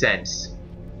sense.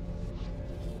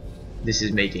 This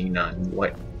is making none.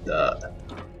 What the?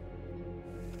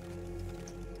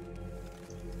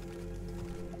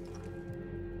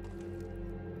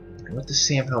 What the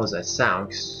Sam hell is that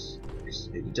sound?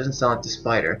 It doesn't sound like the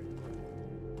spider.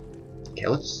 Okay,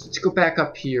 let's go back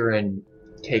up here and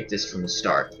take this from the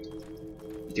start.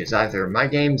 Because either my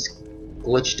game's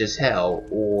glitched as hell,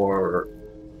 or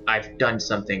I've done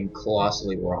something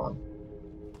colossally wrong.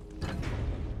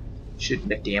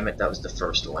 Damn it, that was the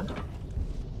first one.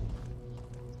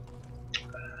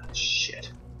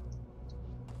 Shit.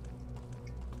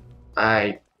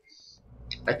 I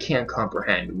can't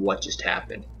comprehend what just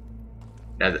happened.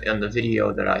 Now, on the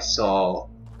video that I saw,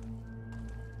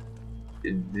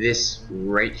 this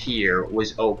right here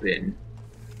was open.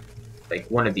 Like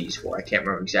one of these four, I can't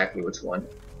remember exactly which one.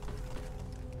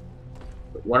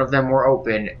 But one of them were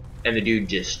open, and the dude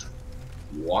just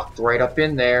walked right up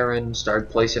in there and started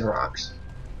placing rocks.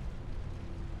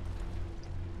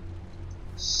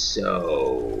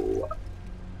 So,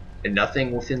 and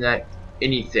nothing within that,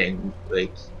 anything,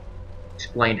 like,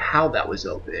 explained how that was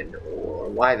open, or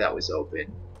why that was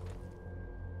open.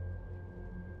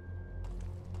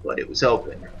 But it was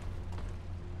open.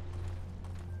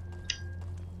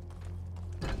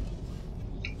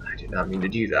 I did not mean to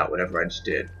do that, whatever I just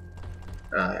did.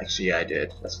 Actually, yeah, I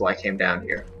did. That's why I came down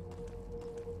here.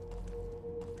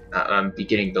 I'm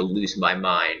beginning to lose my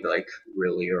mind, like,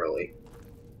 really early.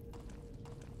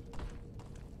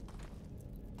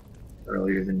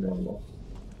 Earlier than normal.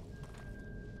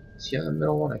 See on the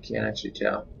middle one? I can't actually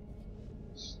tell.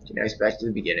 Okay, now he's back to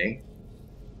the beginning.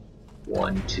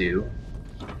 1, 2.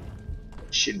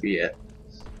 Should be it.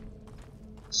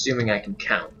 Assuming I can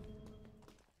count.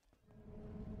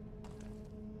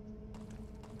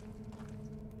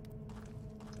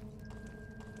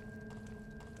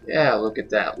 Yeah, look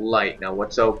at that light. Now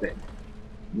what's open?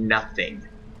 Nothing.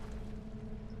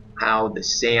 How the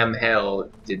Sam hell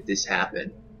did this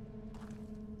happen?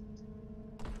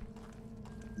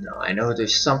 No, I know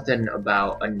there's something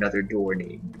about another door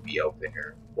needing to be open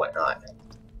or whatnot.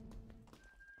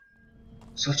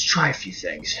 So let's try a few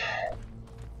things.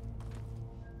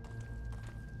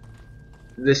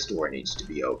 This door needs to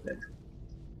be open.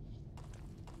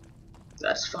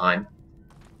 That's fine.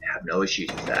 I have no issues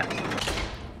with that.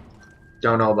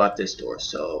 Don't know about this door,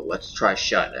 so let's try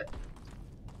shutting it.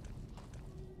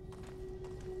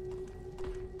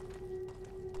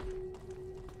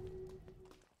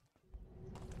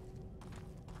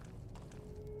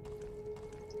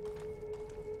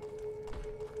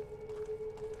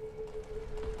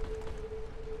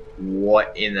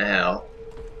 What in the hell?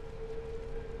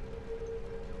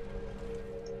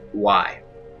 Why?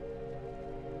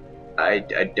 I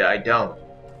don't.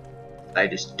 I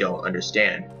just don't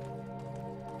understand.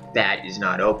 That is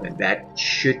not open. That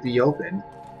should be open.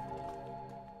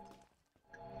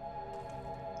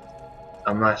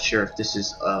 I'm not sure if this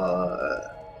is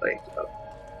like a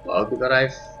bug that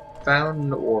I've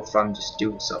found or if I'm just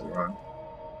doing something wrong.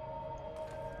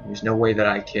 There's no way that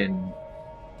I can.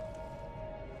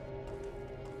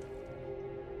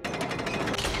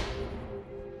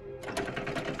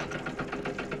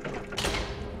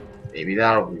 Maybe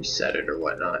that'll reset it or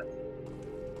whatnot.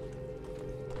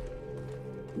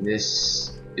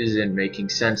 This isn't making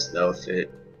sense though if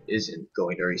it isn't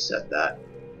going to reset that.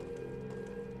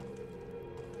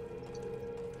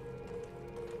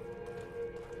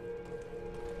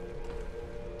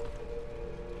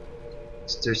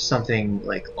 There's something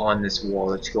like on this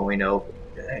wall that's going to open.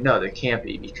 No, there can't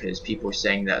be because people are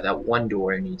saying that that one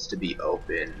door needs to be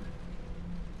open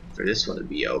for this one to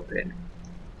be open.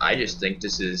 I just think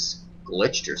this is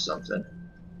glitched or something.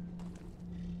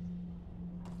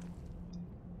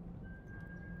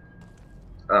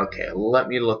 Okay, let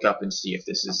me look up and see if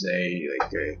this is a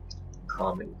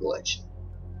common glitch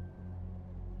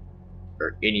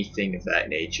or anything of that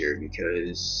nature,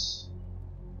 because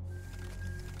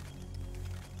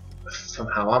from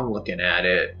how I'm looking at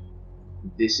it,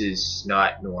 this is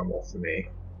not normal for me.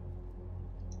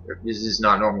 Or this is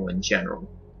not normal in general.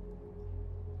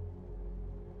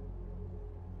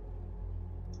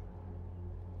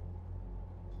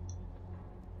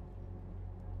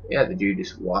 Yeah, the dude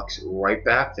just walks right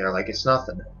back there like it's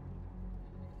nothing.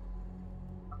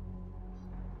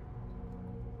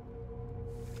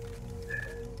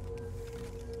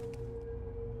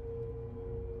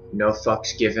 No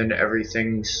fucks given,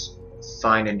 everything's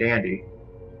fine and dandy.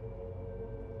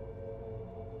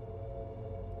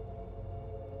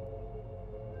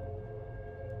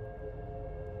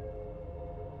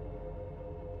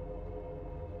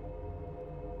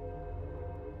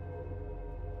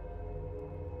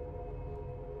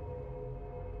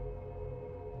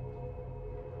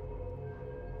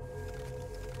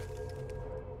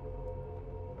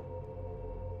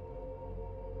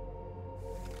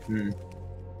 Hmm.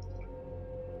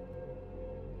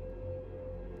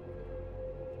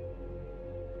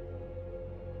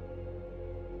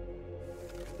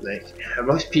 Like,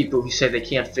 most people who say they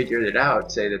can't figure it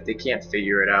out say that they can't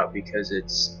figure it out because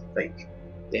it's like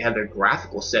they have their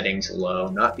graphical settings low,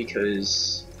 not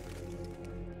because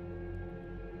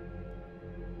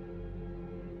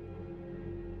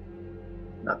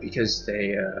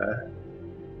they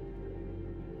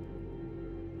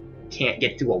can't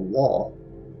get through a wall.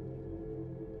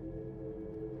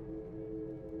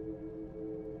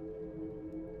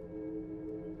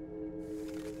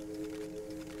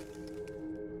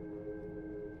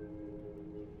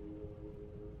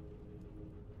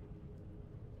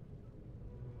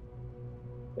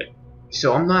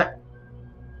 So I'm not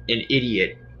an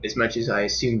idiot as much as I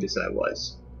assumed as I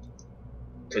was.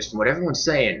 Because from what everyone's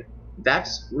saying,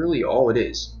 that's really all it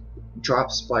is.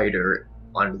 Drop spider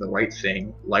onto the right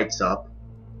thing, lights up,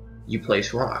 you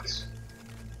place rocks.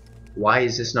 Why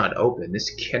is this not open? This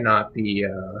cannot be,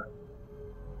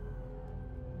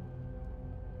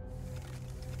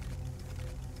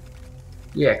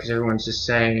 yeah, because everyone's just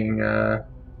saying,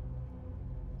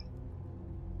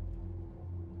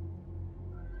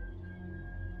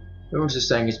 everyone's just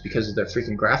saying it's because of their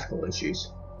freaking graphical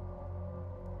issues.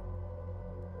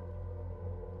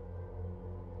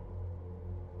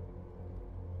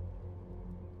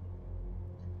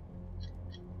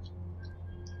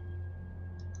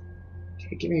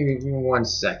 Okay, give me 1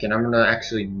 second. I'm gonna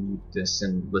actually mute this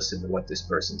and listen to what this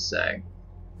person's saying.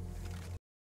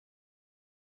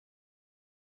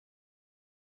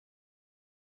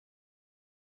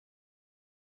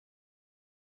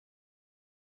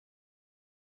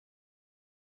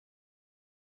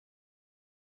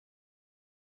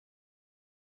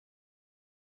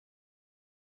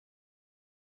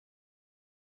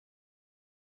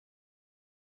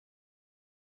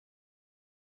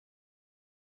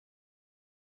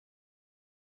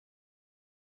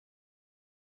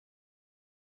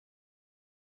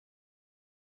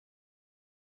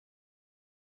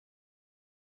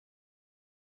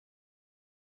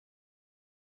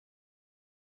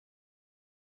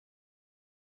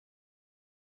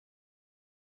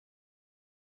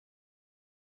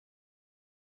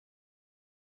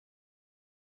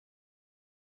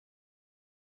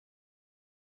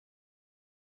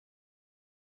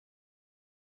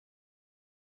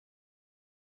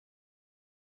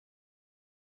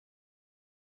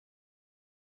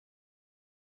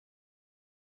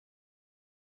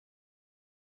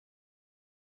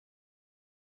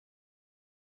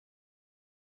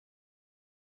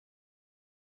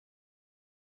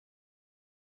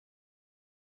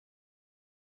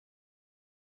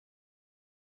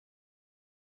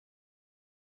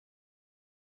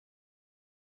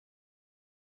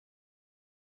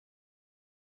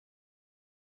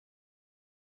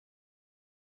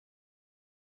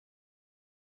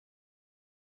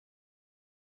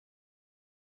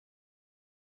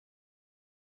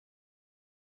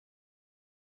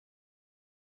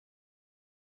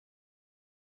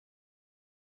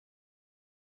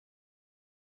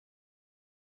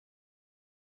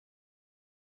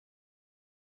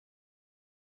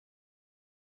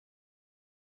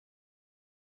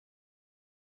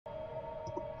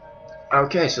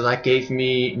 Okay, so that gave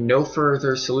me no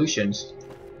further solutions.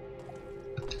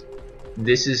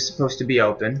 This is supposed to be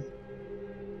open.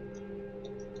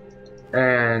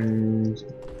 And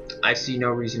I see no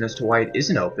reason as to why it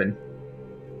isn't open.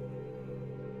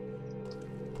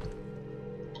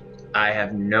 I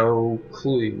have no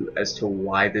clue as to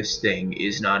why this thing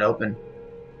is not open.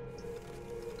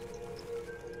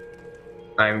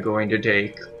 I'm going to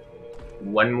take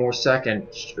one more second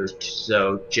or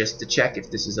so just to check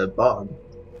if this is a bug.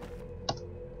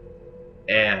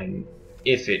 And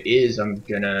if it is, I'm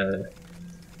gonna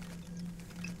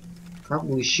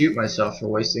probably shoot myself for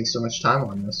wasting so much time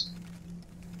on this.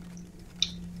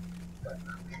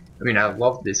 I mean, I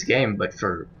love this game, but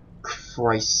for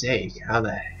Christ's sake, how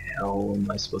the hell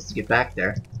am I supposed to get back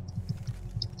there?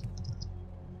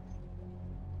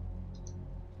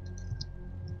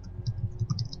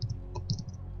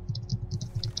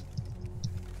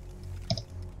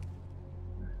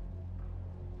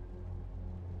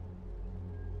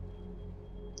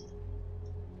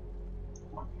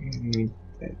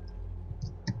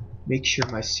 Make sure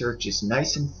my search is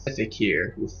nice and specific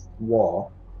here with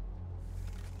wall.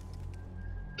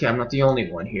 Okay, I'm not the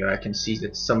only one here. I can see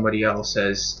that somebody else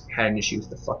has had an issue with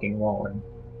the fucking walling.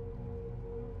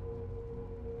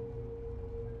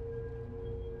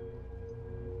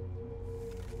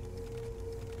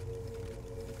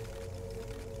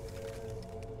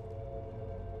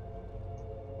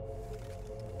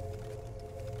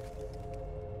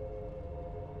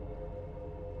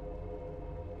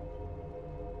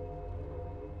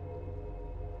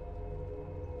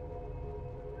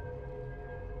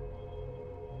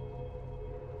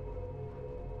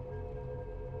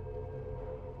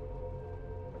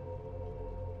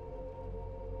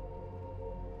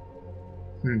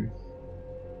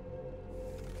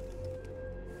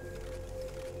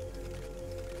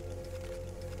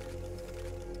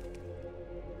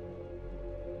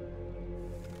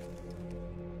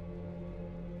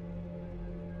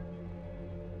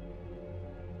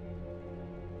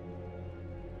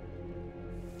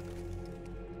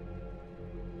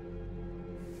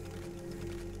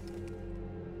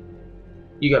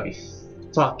 You gotta be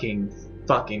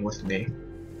fucking with me.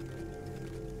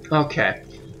 Okay.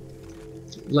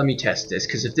 Let me test this,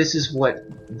 because if this is what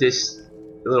this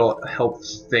little help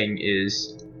thing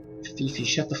is... Fifi,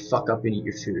 shut the fuck up and eat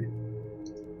your food.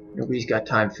 Nobody's got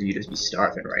time for you to be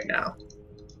starving right now.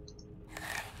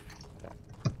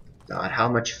 God, how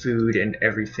much food and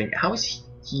everything... How is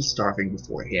he starving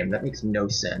before him? That makes no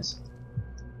sense.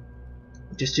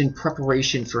 Just in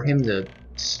preparation for him to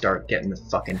start getting the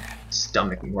fucking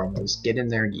stomach rumbles. Get in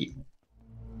there and eat.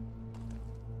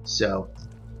 So,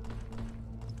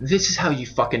 this is how you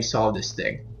fucking solve this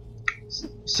thing.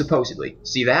 Supposedly.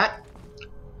 See that?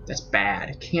 That's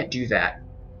bad. Can't do that.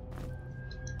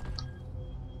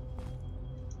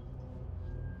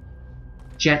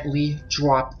 Gently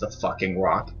drop the fucking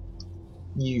rock.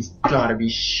 You've gotta be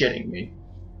shitting me.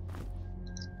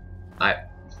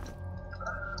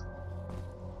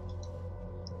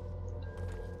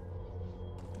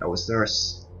 Was there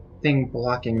a thing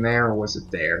blocking there, or was it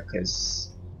there?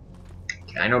 Because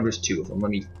okay, I know there's two of them.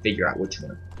 Let me figure out which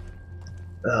one.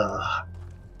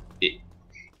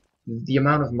 The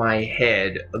amount of my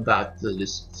head about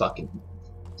this fucking...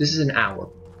 This is an hour.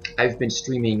 I've been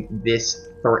streaming this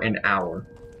for an hour.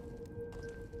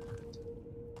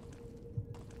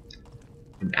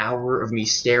 An hour of me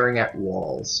staring at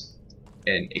walls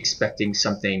and expecting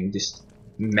something just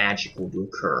magical to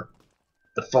occur.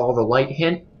 The follow the light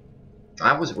hint?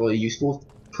 That wasn't really useful.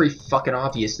 Pretty fucking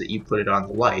obvious that you put it on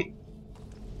the light.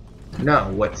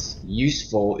 No, what's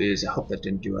useful is... I hope that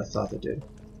didn't do what I thought it did.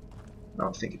 I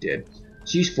don't think it did.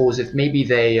 What's useful is if maybe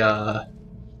they,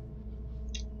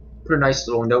 put a nice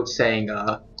little note saying,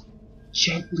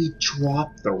 gently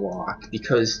drop the rock,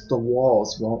 because the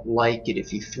walls won't like it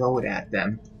if you throw it at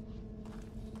them.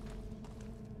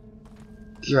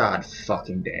 God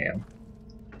fucking damn.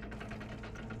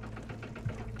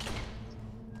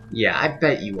 Yeah, I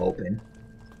bet you open.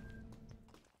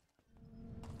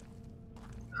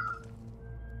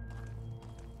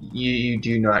 You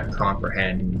do not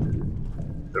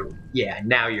comprehend the... Yeah,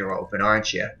 now you're open,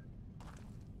 aren't you?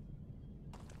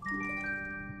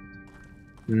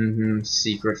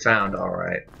 Secret found,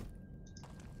 alright.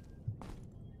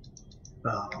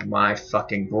 Oh, my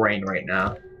fucking brain right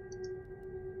now.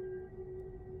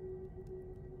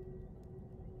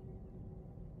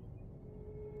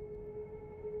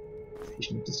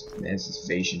 This is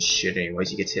Evasion shit anyways,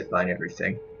 he gets hit by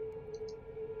everything.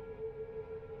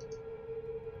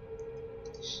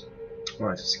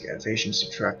 What is this? Evasion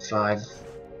subtract 5.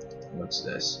 What's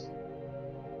this?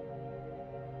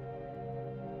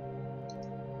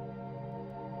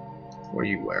 What are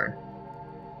you wearing?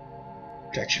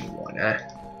 Protection 1, eh?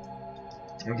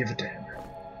 I'll give it to him.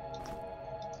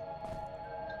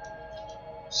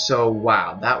 So,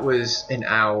 wow, that was an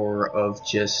hour of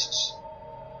just...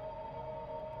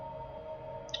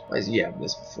 Yeah,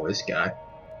 this before this guy.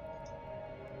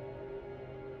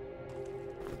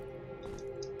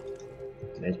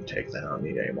 I can take that, I don't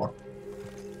need it anymore.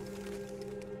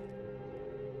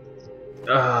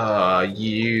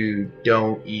 You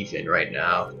don't even right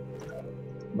now.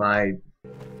 My...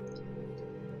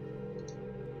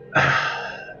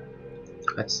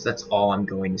 That's all I'm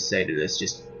going to say to this,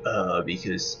 just,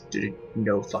 because there's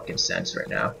no fucking sense right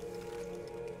now.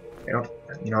 I don't...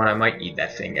 You know what, I might need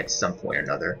that thing at some point or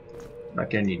another. I'm not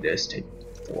gonna need this, take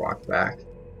the rock back.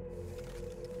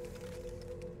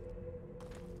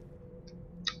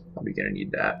 Probably gonna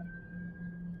need that.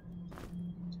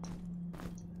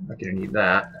 Not gonna need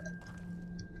that.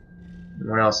 And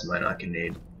what else am I not gonna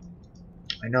need?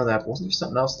 I know that. Wasn't there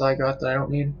something else that I got that I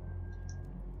don't need?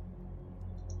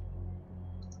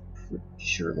 Pretty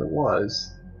sure there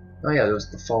was. Oh yeah, there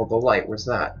was the follow the light. Where's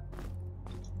that?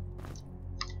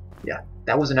 Yeah,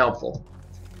 that wasn't helpful.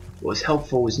 What was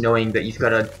helpful was knowing that you've got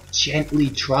to gently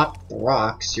drop the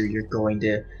rocks or you're going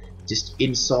to just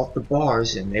insult the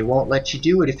bars and they won't let you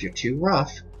do it if you're too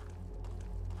rough.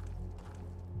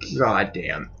 God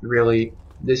damn, really?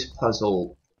 This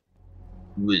puzzle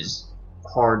was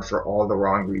hard for all the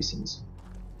wrong reasons.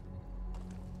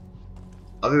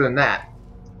 Other than that,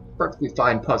 perfectly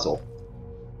fine puzzle.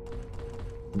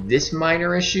 This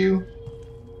minor issue,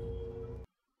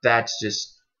 that's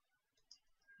just...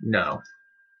 no.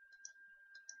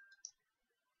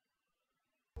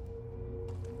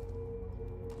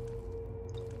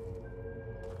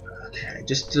 Okay,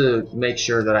 just to make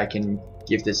sure that I can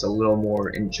give this a little more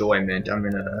enjoyment, I'm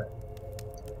gonna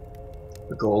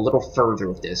go a little further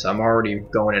with this. I'm already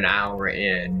going an hour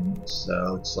in,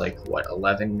 so it's like, what,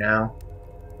 11 now?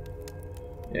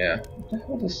 Yeah. What the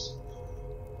hell just...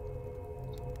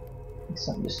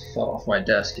 something just fell off my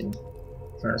desk and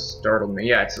kind of startled me.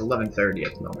 Yeah, it's 11:30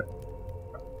 at the moment.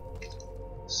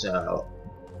 So,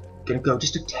 gonna go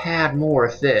just a tad more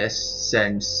of this,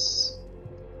 since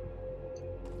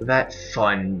that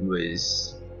fun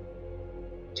was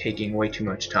taking way too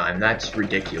much time. That's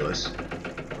ridiculous.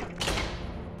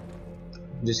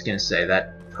 I'm just gonna say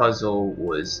that puzzle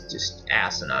was just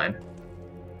asinine.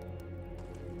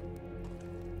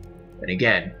 And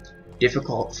again,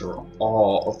 difficult for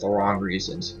all of the wrong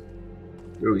reasons.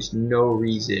 There was no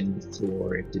reason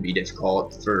for it to be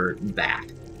difficult for that.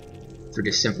 For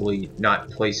just simply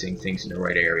not placing things in the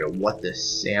right area. What the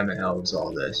Sam hell is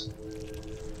all this?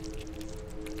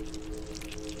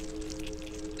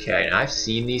 Okay, and I've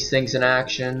seen these things in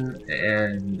action,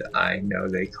 and I know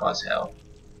they cause hell.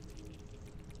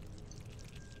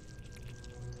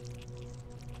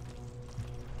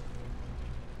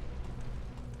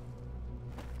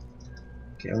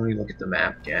 Okay, let me look at the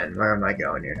map again. Where am I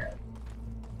going here?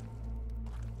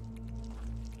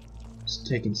 Just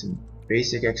taking some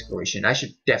basic exploration. I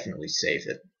should definitely save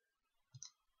it.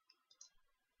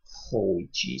 Holy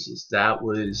Jesus, that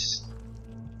was...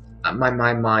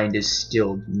 my mind is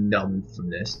still numb from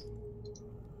this.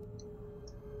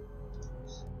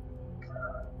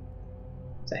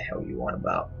 What the hell you want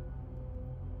about?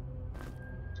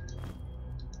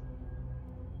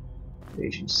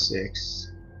 Invasion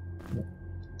 6.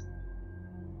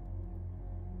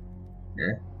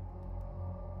 Yeah.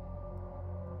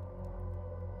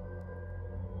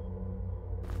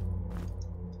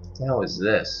 What the hell is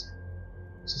this?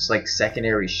 Is this like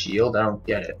secondary shield? I don't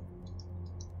get it.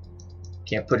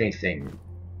 Can't put anything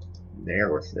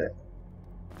there with it.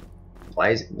 Why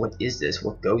is it, what is this?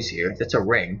 What goes here? That's a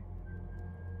ring.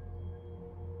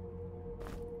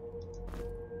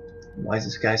 Why is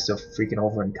this guy so freaking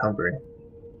over encumbered?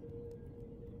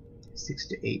 6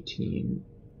 to 18,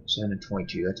 7 to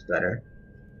 22, that's better.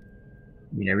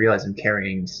 I mean, I realize I'm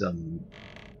carrying some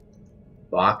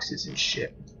boxes and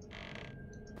shit.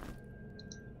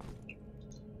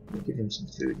 Let me give him some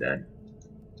food then.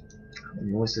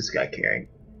 What's this guy carrying?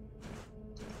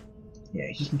 Yeah,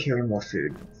 he can carry more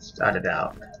food, without a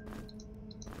doubt.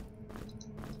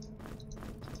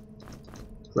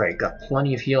 Great, got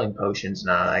plenty of healing potions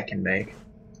now that I can make.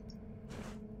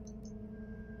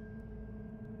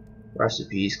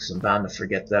 Recipes, because I'm bound to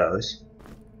forget those.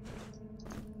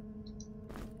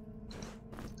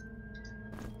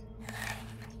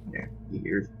 There, eat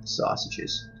your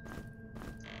sausages.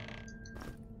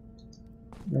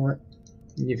 You know what?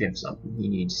 Give him something. He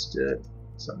needs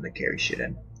something to carry shit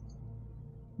in.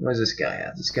 What does this guy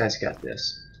have? This guy's got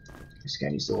this. This guy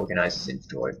needs to organize his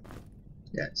inventory.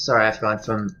 Yeah, sorry, I've gone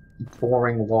from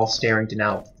boring wall staring to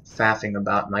now faffing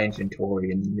about my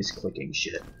inventory and misclicking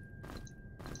shit.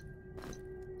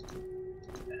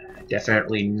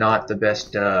 Definitely not the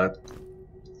best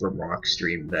Grimrock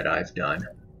stream that I've done.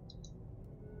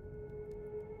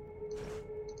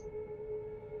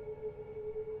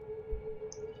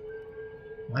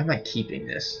 Why am I keeping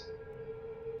this?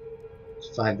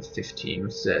 5 to 15.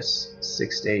 What's this?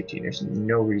 6 to 18. There's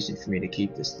no reason for me to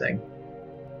keep this thing.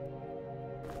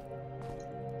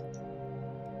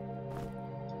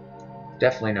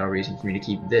 Definitely no reason for me to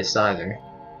keep this either.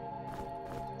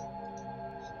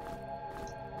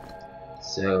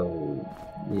 So,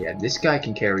 yeah, this guy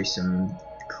can carry some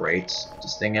crates. Is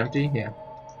this thing empty? Yeah.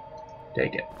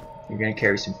 Take it. You're gonna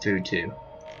carry some food too.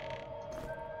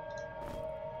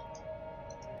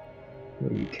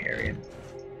 What are you carrying?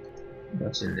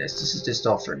 What's in this? This is just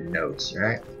all for notes,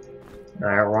 right?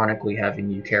 Ironically, having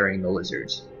you carrying the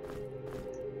lizards.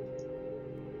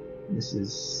 This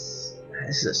is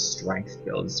a strength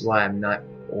build. This is why I'm not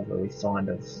overly fond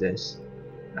of this.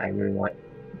 I really want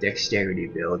dexterity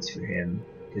builds for him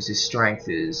because his strength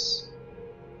is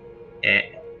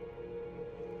eh.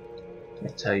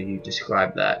 That's how you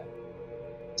describe that.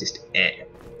 Just eh.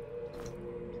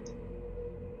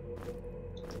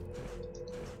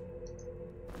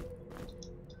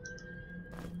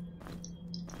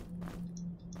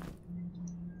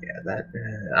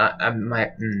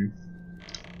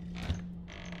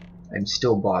 I'm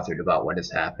still bothered about what has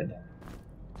happened.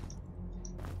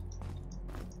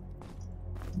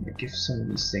 I'm gonna give some of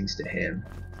these things to him.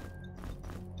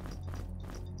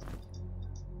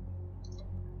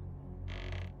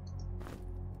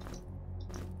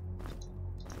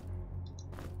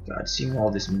 God, seeing all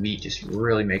this meat just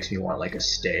really makes me want like a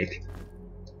steak.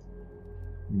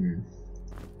 Give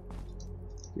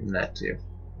him that too.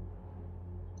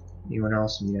 Anyone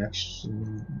else need actually?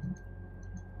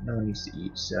 No one needs to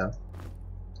eat, so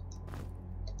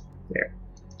there.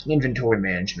 Inventory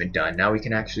management done. Now we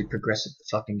can actually progress at the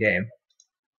fucking game.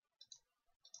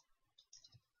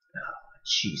 Oh,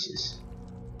 Jesus.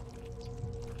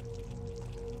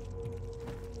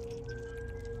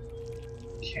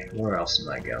 Okay, where else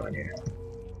am I going here?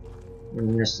 I'm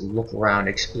gonna just look around,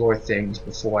 explore things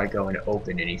before I go and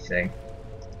open anything.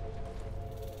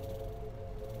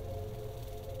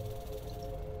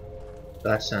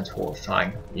 That sounds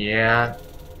horrifying. Yeah,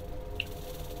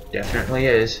 definitely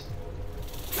is.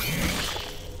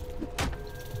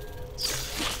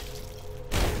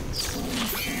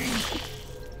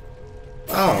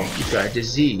 Oh, you've got a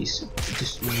disease.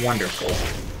 Just wonderful.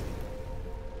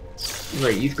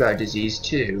 Wait, you've got a disease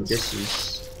too. This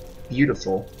is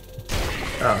beautiful.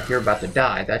 Oh, you're about to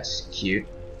die. That's cute.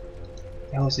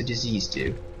 How does the disease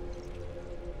do?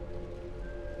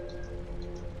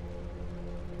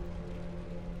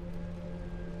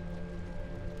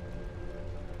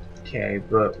 Okay,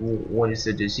 but what does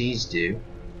the disease do?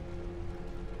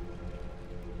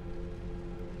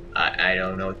 I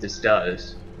don't know what this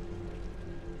does.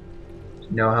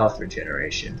 No health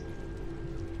regeneration.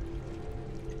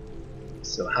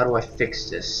 So how do I fix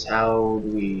this? How do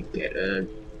we get a...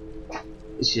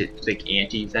 Is it like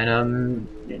anti-venom?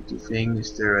 Anti-thing?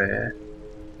 Is there a...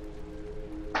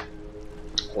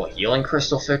 Will a healing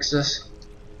crystal fix this?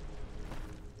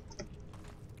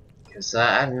 Because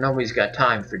nobody's got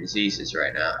time for diseases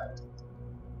right now.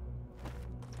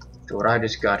 So what I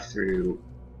just got through...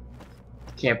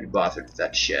 Can't be bothered with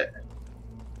that shit.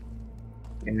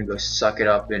 I'm gonna go suck it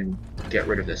up and get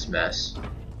rid of this mess.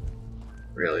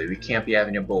 Really, we can't be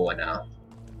having Ebola now.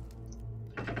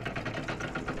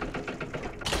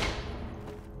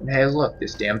 And hey, look,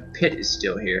 this damn pit is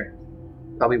still here.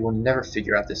 Probably will never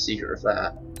figure out the secret of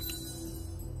that.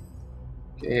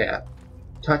 Okay, yeah.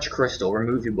 Touch crystal,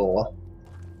 remove Ebola.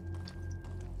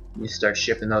 You start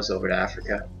shipping those over to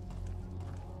Africa.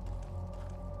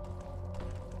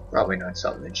 Probably not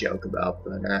something to joke about,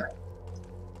 but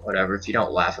whatever. If you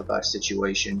don't laugh about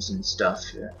situations and stuff,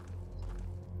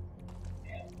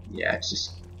 yeah, it's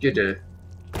just good to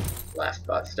laugh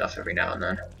about stuff every now and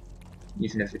then,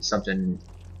 even if it's something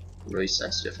really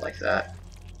sensitive like that.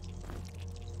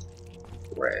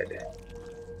 Bread.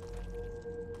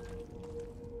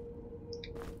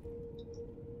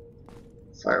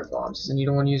 Fire bombs. Isn't he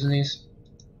the one using these?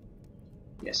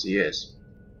 Yes, he is.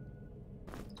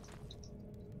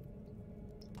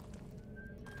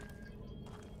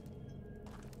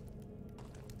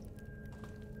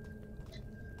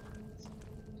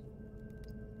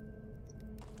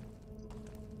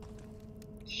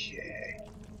 Okay.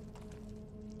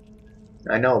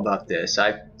 I know about this.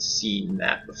 I've seen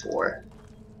that before.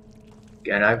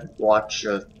 Again, I've watched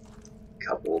a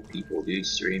couple of people do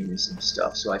streaming some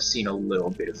stuff, so I've seen a little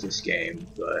bit of this game,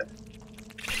 but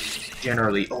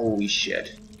generally, holy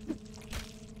shit.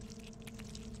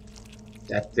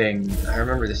 That thing, I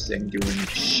remember this thing doing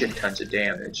shit tons of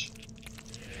damage.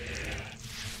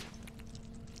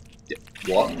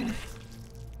 What?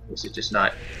 Was it just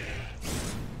not?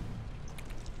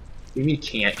 What do you mean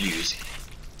can't use?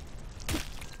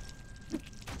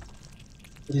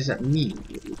 What does that mean?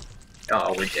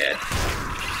 Oh, we're dead.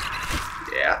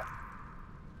 Yeah.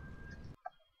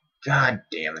 God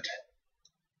damn it.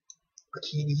 Why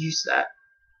can't you use that?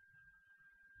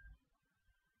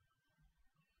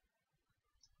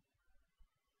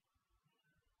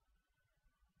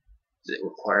 Does it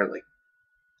require like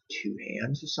 2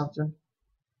 hands or something?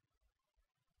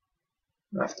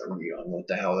 I have to read on what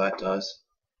the hell that does.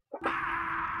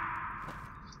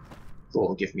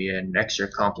 Cool, give me an extra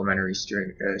complimentary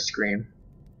scream.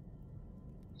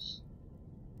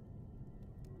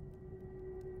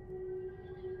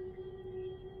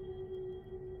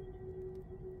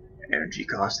 Energy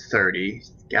cost 30.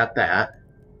 Got that.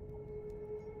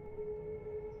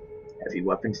 Heavy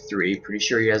weapon 3. Pretty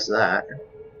sure he has that.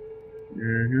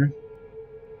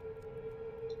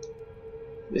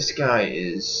 This guy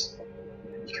is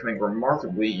becoming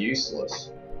remarkably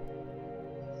useless.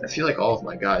 I feel like all of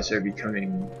my guys are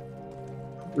becoming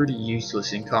pretty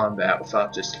useless in combat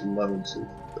without just loads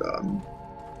of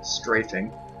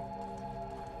strafing.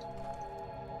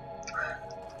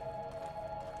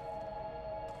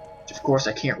 Of course,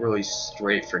 I can't really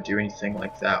strafe or do anything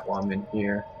like that while I'm in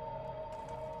here.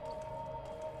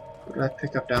 What did I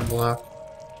pick up down below?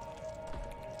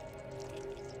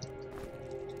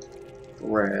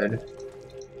 Bread.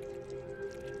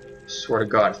 Swear to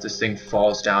God, if this thing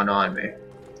falls down on me.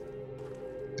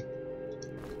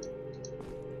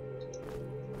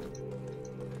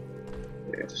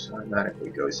 It just automatically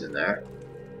goes in there.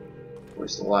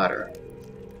 Where's the ladder?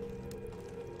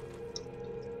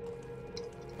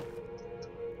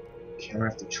 I'm gonna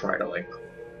have to try to like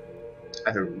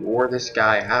either lure this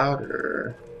guy out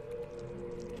or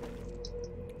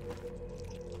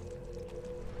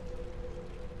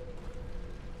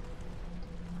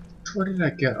where did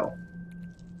I go?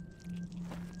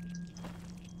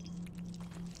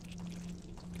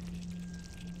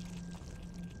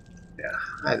 Yeah,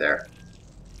 hi there.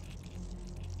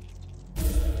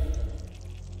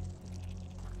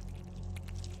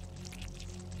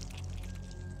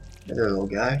 Hey there, little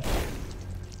guy.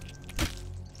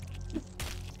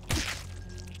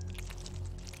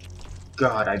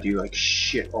 God, I do like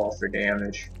shit all for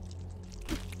damage.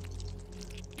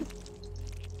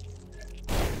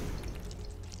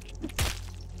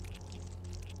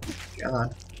 Come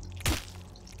on.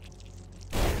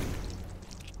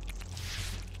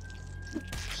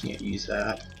 Can't use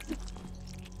that.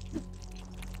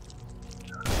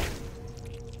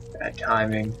 Bad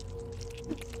timing.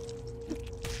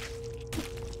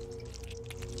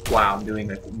 Wow, I'm doing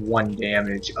like 1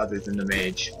 damage other than the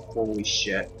mage. Holy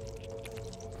shit.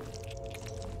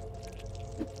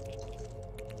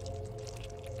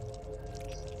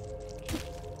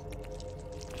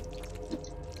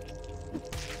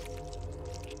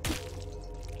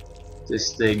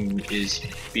 This thing is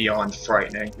beyond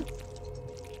frightening.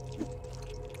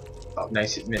 Oh,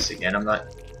 nice miss again. I'm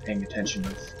not paying attention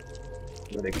with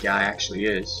where the guy actually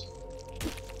is.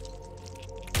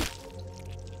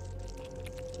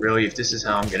 Really, if this is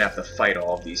how I'm gonna have to fight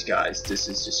all of these guys, this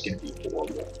is just gonna be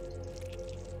horrible.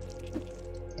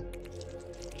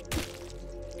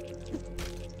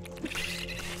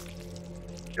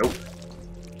 Nope.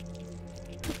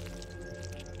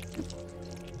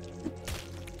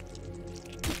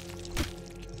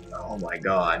 Oh my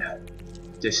god.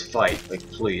 This fight, like,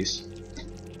 please.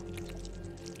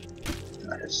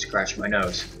 I just scratch my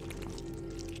nose.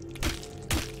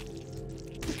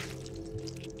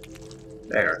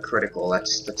 There, critical.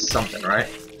 That's something, right?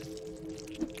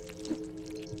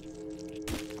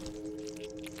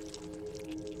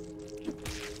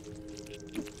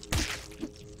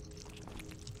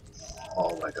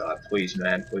 Oh my god, please,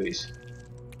 man, please.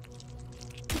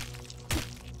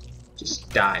 Just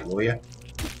die, will you?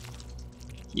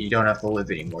 You don't have to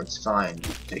live anymore, it's fine.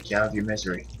 Take you out of your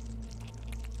misery.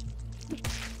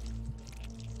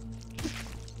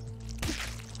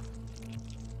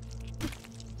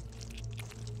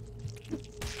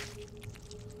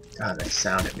 God, that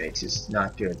sound it makes is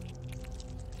not good.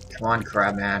 Come on,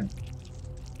 crab man.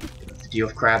 You have to deal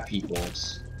with crab people.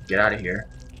 Just get out of here.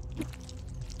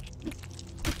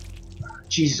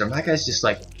 Jesus, are my guys just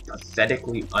like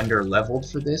pathetically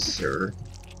under-leveled for this, or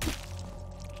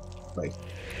like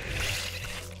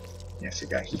And I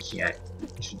forgot he can't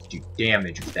do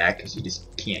damage with that because he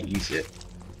just can't use it.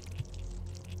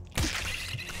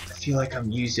 I feel like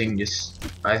I'm using just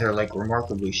either like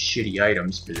remarkably shitty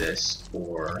items for this,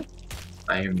 or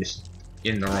I am just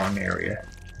in the wrong area.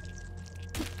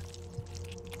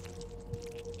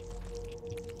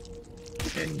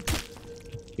 And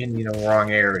in the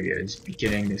wrong area is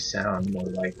beginning to sound more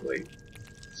likely.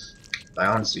 I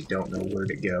honestly don't know where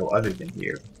to go other than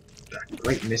here. God,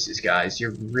 great misses, guys.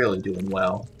 You're really doing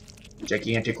well.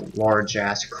 Gigantic,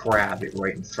 large-ass crab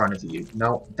right in front of you.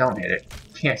 No, don't hit it.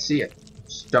 Can't see it.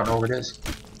 Just don't know where it is.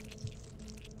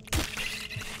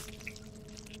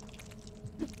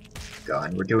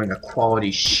 God, we're doing a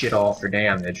quality shit-all for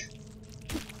damage.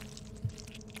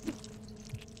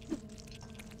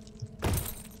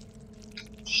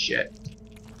 Shit.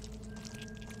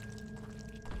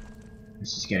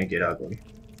 This is gonna get ugly.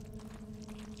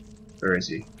 Where is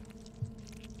he?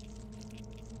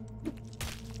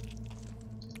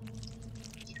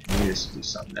 Maybe this will do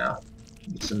something now.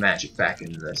 Get some magic back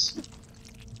into this.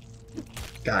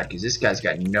 God, because this guy's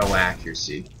got no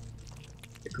accuracy.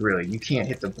 Like, really, you can't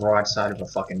hit the broadside of a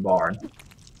fucking barn.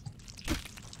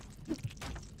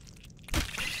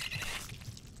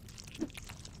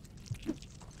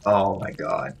 Oh my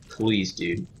god. Please,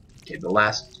 dude. Okay, the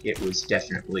last hit was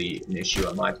definitely an issue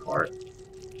on my part.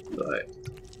 But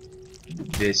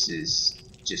this is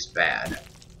just bad.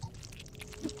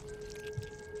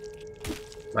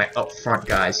 My up front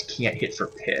guys can't hit for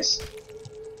piss.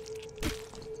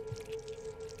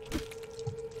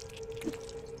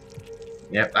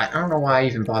 Yep, I don't know why I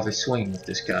even bother swinging with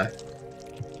this guy.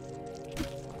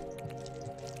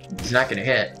 He's not gonna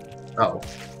hit. Oh,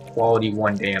 quality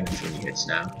 1 damage when he hits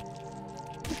now.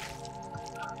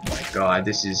 Oh my god,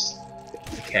 this is...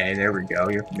 Okay, there we go,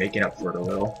 you're making up for it a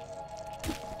little.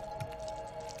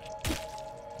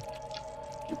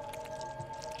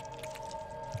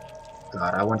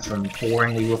 God, I went from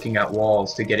boringly looking at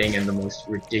walls to getting in the most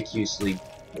ridiculously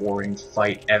boring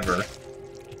fight ever.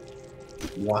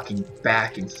 Walking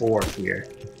back and forth here.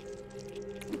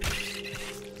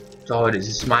 That's all it is.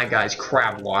 It's my guy's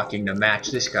crab walking to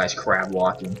match this guy's crab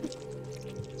walking.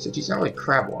 Except he's not really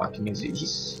crab walking, is he?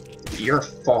 You're a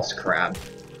false crab.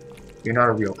 You're not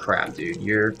a real crab, dude.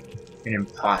 You're an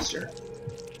imposter.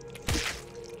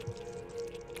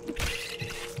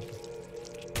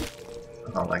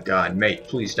 Oh my god, mate,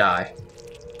 please die.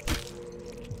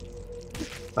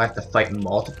 If I have to fight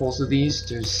multiples of these,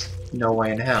 there's no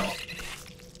way in hell.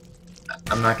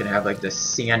 I'm not gonna have like the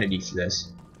sanity for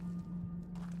this.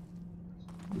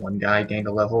 One guy gained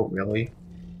a level, really?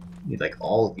 I need like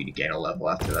all of you to gain a level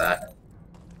after that.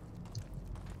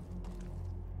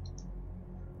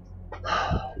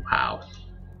 Wow.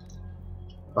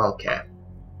 Okay.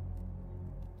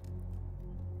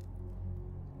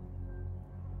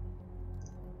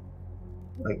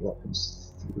 Light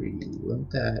weapons 3.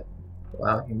 Wouldn't that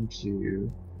allow him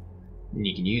to... I mean,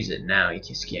 you can use it now, you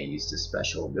just can't use the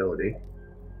special ability.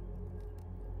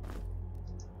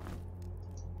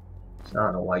 So I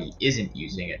don't know why he isn't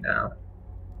using it now.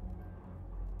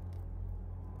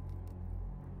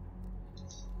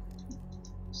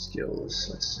 Skills,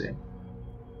 let's see.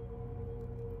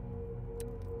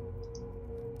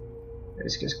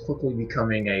 This guy's quickly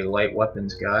becoming a light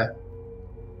weapons guy.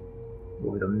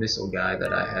 Or the missile guy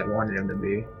that I had wanted him to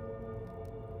be.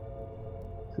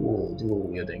 Cool, dual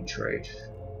wielding trait.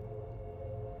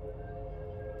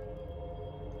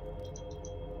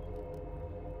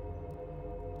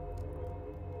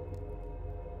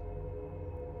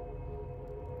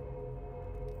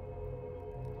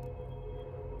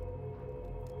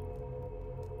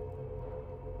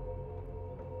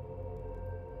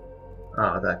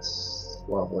 Oh, that's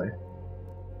lovely.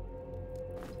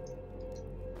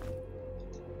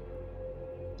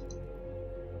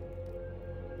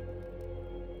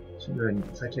 So then,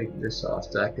 if I take this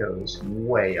off, that goes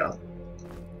way up.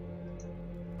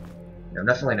 I'm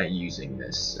definitely not using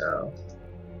this, so...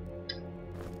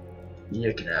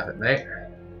 You can have it, mate.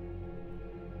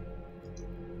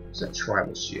 It's a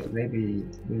tribal shield. Maybe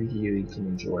you can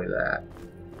enjoy that.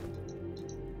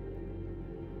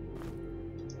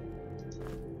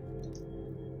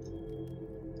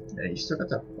 Yeah, you still got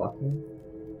that buckle?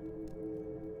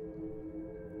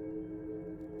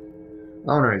 I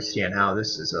don't understand how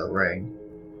this is a ring.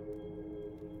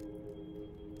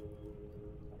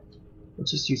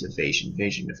 Let's just use evasion.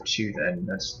 Evasion of 2 then.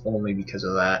 That's only because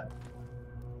of that.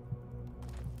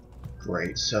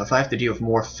 Great. So if I have to deal with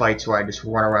more fights where I just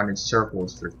run around in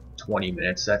circles for 20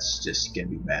 minutes, that's just gonna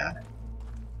be bad.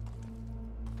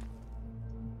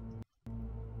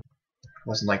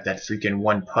 Wasn't like that freaking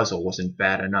one puzzle wasn't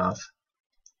bad enough.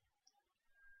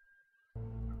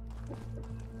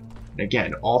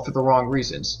 Again, all for the wrong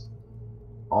reasons.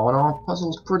 All in all, puzzle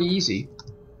is pretty easy.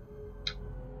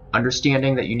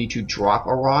 Understanding that you need to drop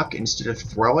a rock instead of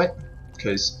throw it,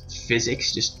 because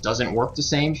physics just doesn't work the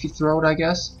same if you throw it, I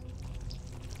guess.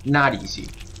 Not easy.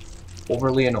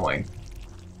 Overly annoying.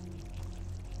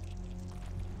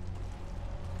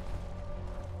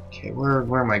 Okay,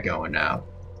 where am I going now?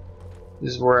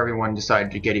 This is where everyone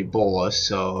decided to get Ebola,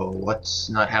 so let's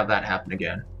not have that happen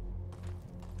again.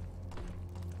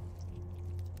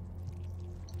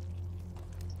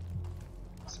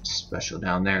 Nothing special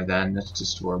down there then, that's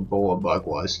just where Ebola bug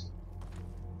was.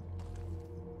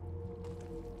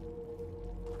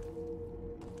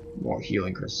 More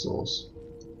healing crystals.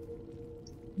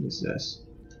 What is this?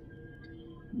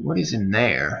 What is in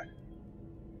there?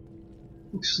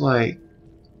 Looks like...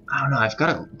 I don't know, I've got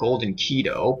a golden key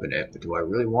to open it, but do I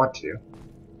really want to?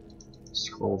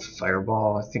 Scroll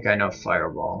Fireball? I think I know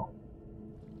Fireball.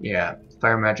 Yeah,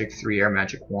 Fire Magic 3, Air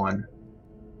Magic 1.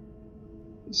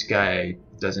 This guy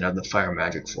doesn't have the Fire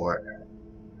Magic for it.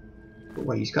 But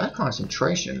wait, he's got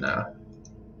Concentration though.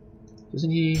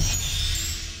 Doesn't he?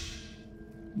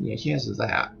 Yeah, he has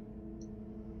that.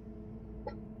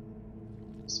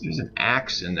 So there's an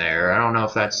axe in there. I don't know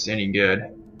if that's any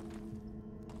good.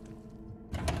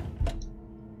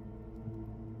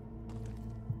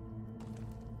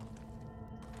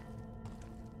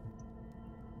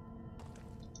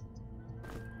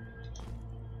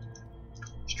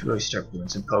 Should really start doing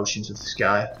some potions with this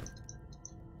guy.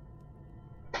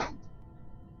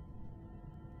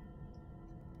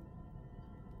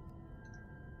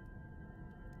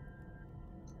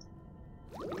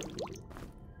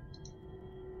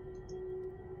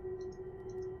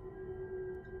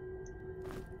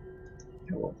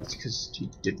 Well, that's because he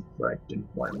did what I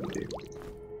didn't want him to do.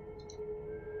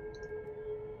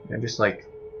 Can I just like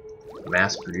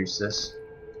mass produce this?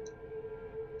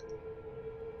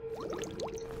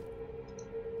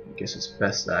 I guess it's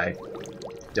best that I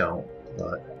don't,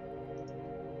 but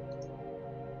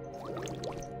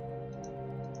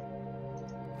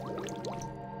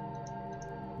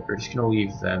we're just gonna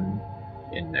leave them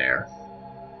in there.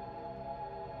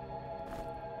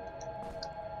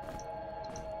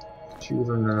 Two of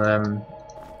them,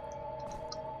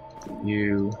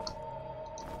 you,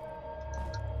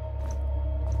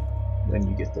 then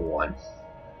you get the one.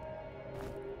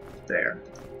 There.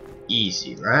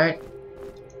 Easy, right?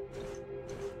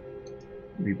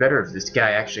 It'd be better if this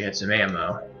guy actually had some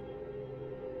ammo.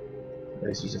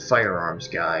 Because he's a firearms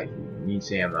guy, he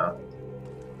needs ammo.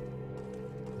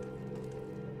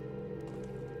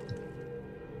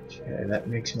 Okay, that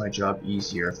makes my job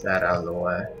easier if that out of the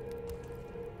way.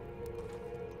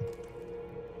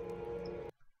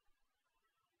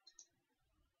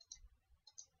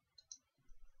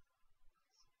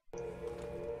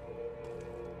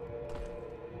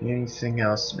 Anything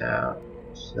else now?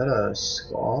 Is that a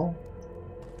skull?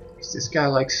 Because this guy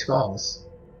likes skulls.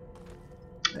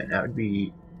 And that would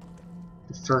be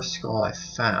the first skull I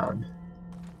found.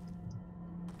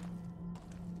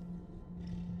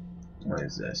 What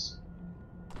is this?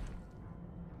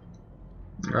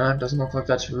 It doesn't look like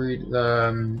that's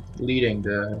leading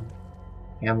to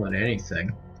Hamlin anything.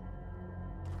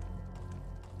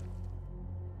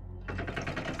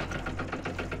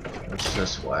 What's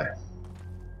this way?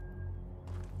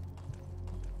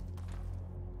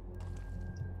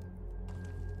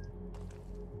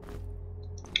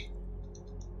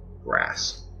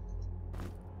 Grass.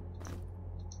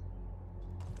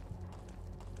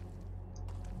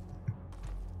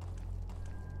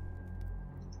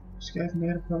 This guy have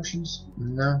mana potions?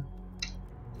 No.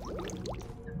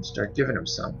 Start giving him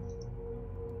some.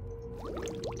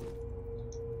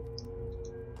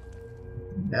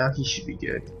 Now he should be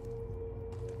good.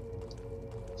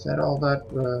 Is that all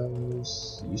that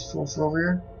was useful for over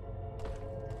here?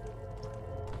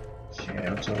 Okay,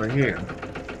 what's over here?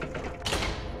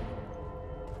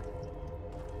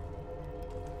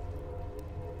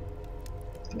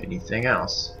 Anything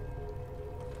else?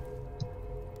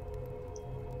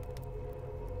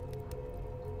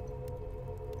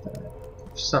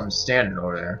 There's something standing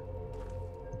over there.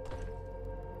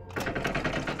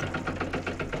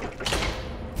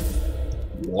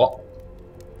 What?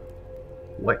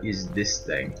 What is this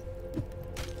thing?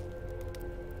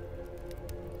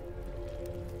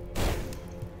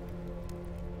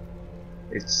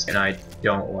 And I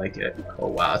don't like it. Oh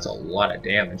wow, that's a lot of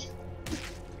damage.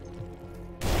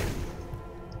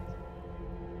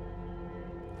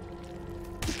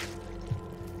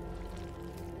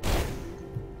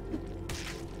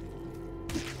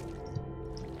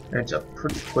 And it's a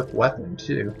pretty quick weapon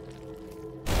too.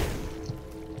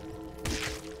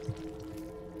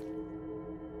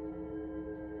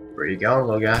 Where you going,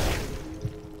 little guy?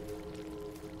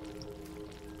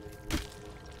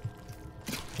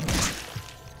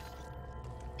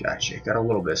 Gotcha. Got a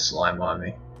little bit of slime on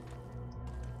me.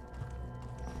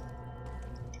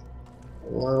 A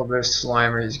little bit of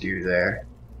Slimer's goo there.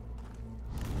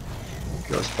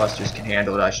 Ghostbusters can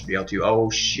handle it. I should be able to.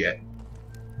 Oh shit.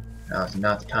 Now is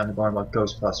not the time to go on about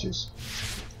Ghostbusters.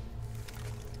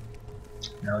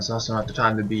 Now is also not the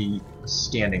time to be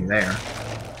standing there.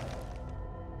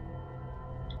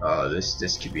 Oh,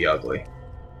 this could be ugly.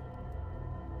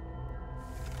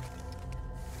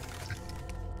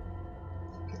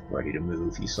 Get ready to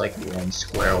move. He's like 1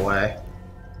 square away.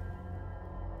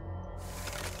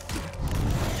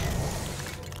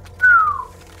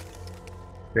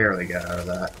 Barely got out of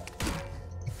that.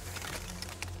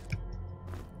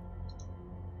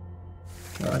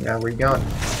 Oh yeah, where you going?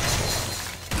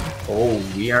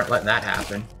 Oh, we aren't letting that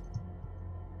happen.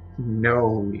 No,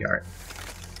 we aren't.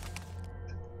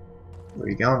 Where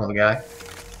you going, little guy?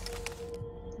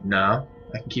 No,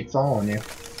 I can keep following you.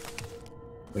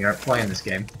 We aren't playing this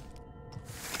game.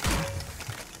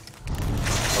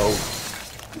 Oh,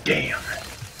 damn.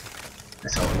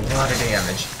 That's a lot of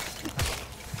damage.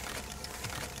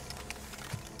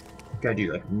 Gotta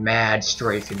do like mad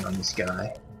strafing on this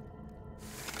guy.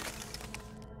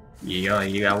 You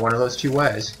got one of those 2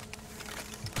 ways.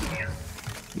 Damn.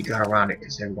 You got around it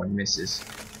because everyone misses.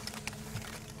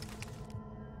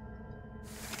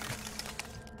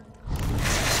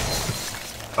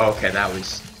 Okay, that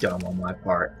was dumb on my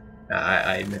part.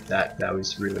 I admit that. That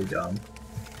was really dumb.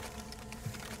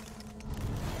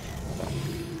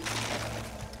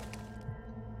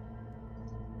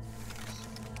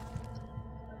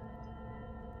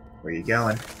 Where you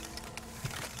going?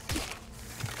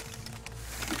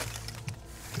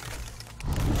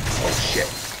 Oh shit.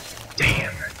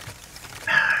 Damn.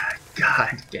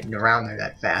 God, getting around there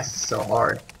that fast is so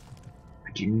hard.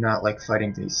 I do not like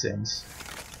fighting these things.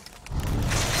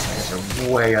 These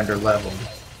are way under leveled.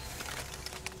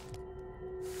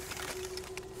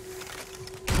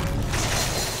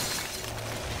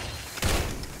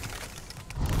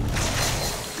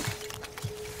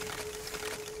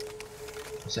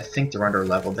 I think they're under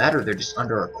leveled. That or they're just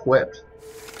under equipped.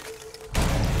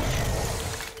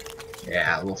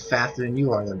 Yeah, a little faster than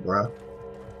you are there, bro.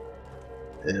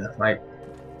 Might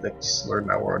like slurred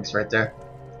my words right there.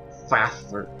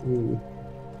 Faster. Ooh.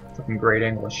 Fucking great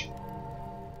English.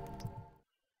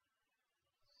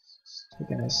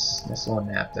 Take a nice little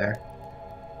nap there.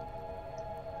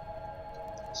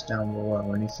 It's down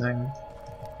below. Anything?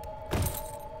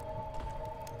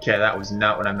 Okay, that was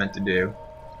not what I meant to do.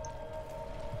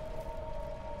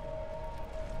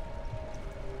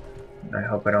 I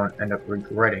hope I don't end up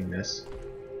regretting this.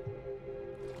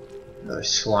 Another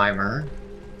Slimer.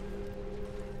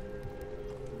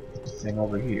 Thing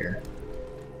over here.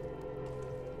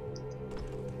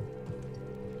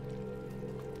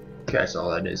 Okay, that's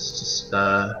all that is. Just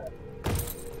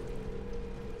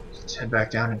let's head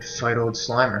back down and fight old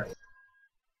Slimer.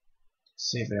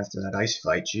 Save it after that ice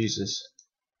fight, Jesus.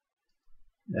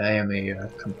 I am a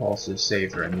compulsive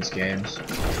saver in these games.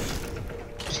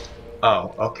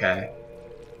 Oh, okay.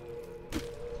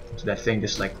 Did that thing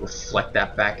just like reflect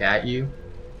that back at you?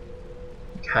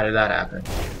 Like, how did that happen?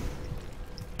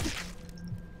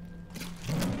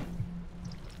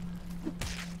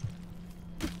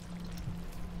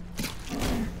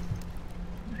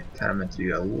 I kinda meant to do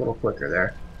that a little quicker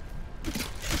there.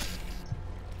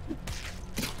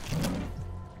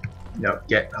 No,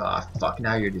 get off. Fuck,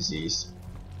 now you're diseased.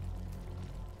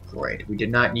 Great. We did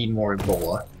not need more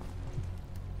Ebola.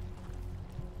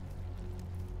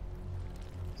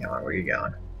 Come on, where are you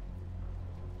going?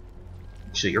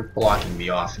 Actually, you're blocking me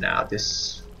off now.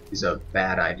 This is a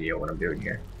bad idea what I'm doing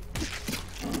here.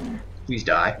 Please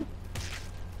die.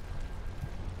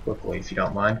 Quickly, if you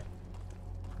don't mind.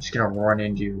 I'm just gonna run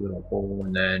into your little hole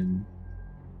and then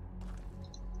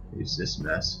use this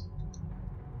mess.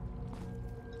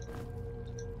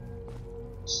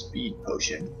 Speed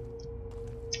potion.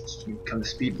 Come to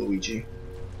speed, Luigi.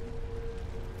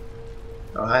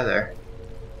 Oh, hi there.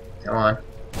 Come on.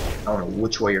 I don't know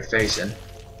which way you're facing.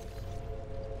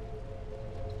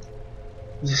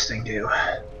 What does this thing do?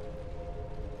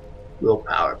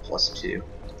 Willpower +2.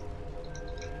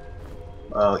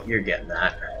 Oh, you're getting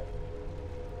that.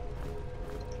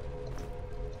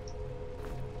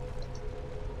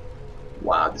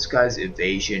 Wow, this guy's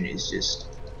evasion is just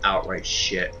outright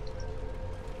shit.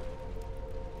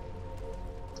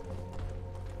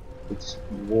 It's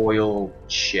royal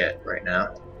shit right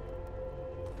now.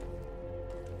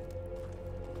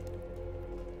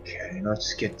 Okay,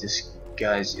 let's get this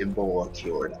guy's Ebola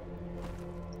cured.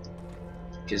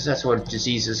 Because that's what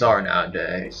diseases are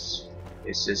nowadays.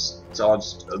 It's all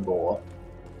just a bore.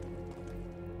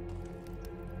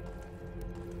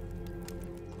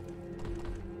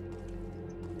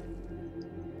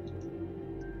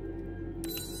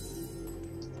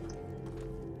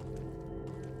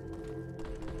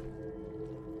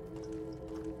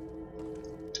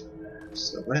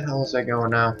 So where the hell is that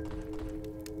going now?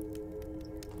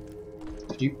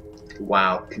 Did you?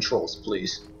 Wow, controls,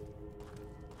 please.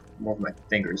 More of my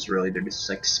fingers, really. They're just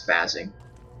like spazzing.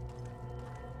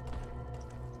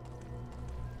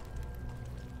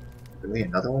 Really,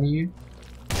 another one of you?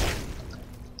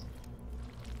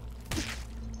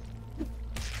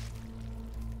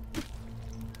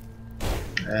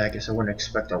 I guess I wouldn't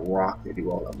expect a rock to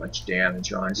do all that much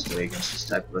damage, honestly, against this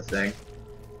type of a thing.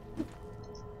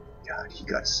 God, he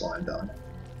got slimed on.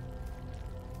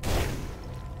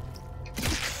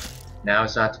 Now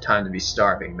is not the time to be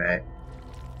starving, mate.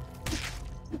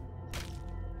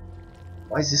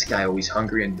 Why is this guy always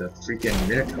hungry and the freaking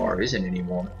Minotaur isn't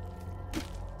anymore?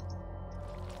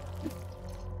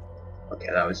 Okay,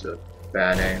 that was a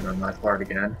bad aim on my part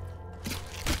again.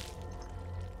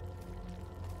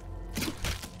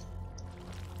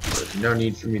 There's no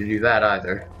need for me to do that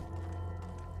either.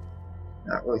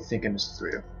 Not really thinking this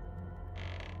through.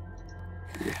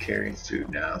 We're carrying food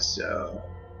now, so...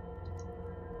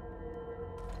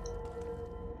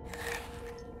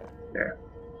 There.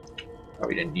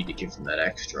 Probably didn't need to give him that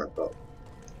extra, but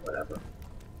whatever.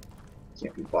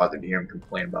 Can't be bothered to hear him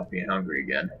complain about being hungry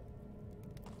again.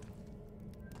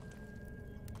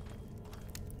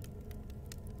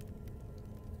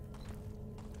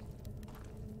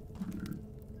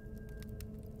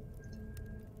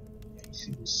 He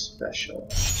seems special.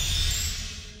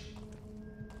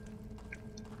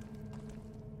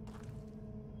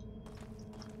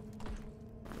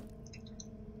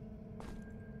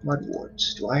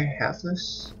 Mudwarts. Do I have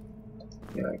this?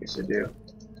 Yeah, I guess I do.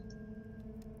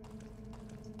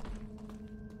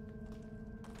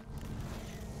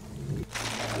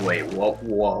 Wait,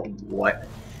 what?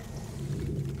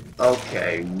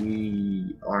 Okay,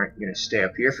 we aren't gonna stay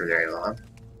up here for very long.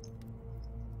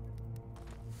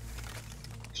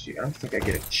 Actually, I don't think I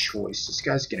get a choice. This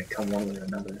guy's gonna come one way or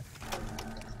another.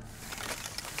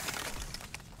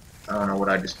 I don't know what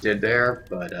I just did there,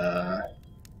 but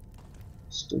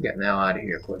still getting the hell out of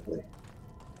here quickly.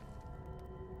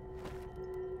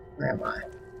 Where am I?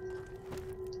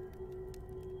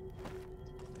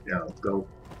 No, go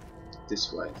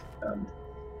this way.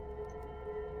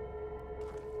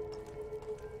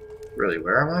 Really,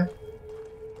 where am I?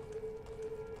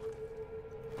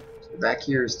 So back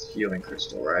here is the healing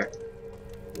crystal, right?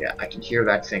 Yeah, I can hear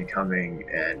that thing coming,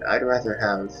 and I'd rather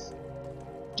have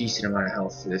a decent amount of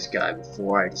health for this guy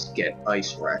before I just get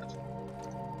ice wrecked.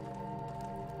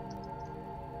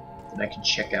 And I can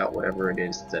check out whatever it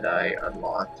is that I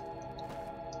unlocked.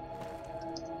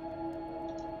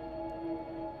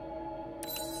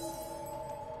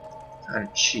 Kind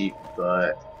of cheap,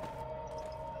 but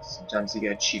sometimes you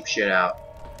get cheap shit out.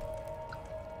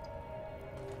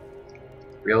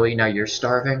 Really? Now you're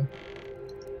starving?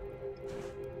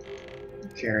 You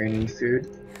carrying any food?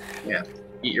 Yeah.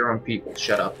 Eat your own people.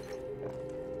 Shut up.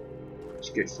 It's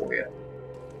good for you.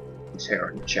 There's hair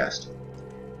on your chest.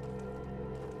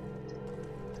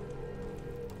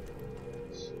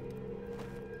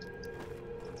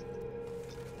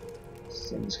 This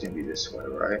thing's gonna be this way,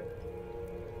 right?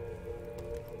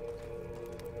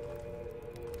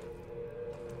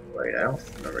 Wait, I don't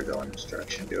remember going this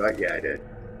direction, do I? Yeah, I did.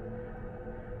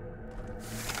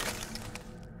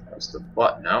 That was the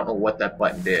button. I don't know what that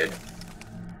button did.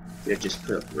 Did it just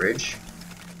put a bridge?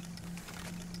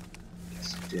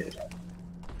 Yes, it did.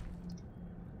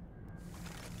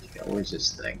 Yeah, where's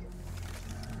this thing?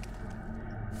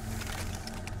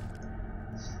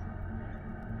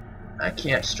 I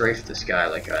can't strafe this guy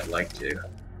like I'd like to.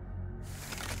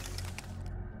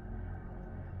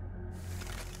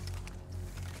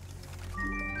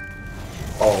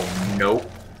 Oh, nope.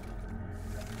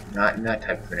 Not in that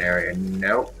type of an area.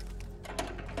 Nope.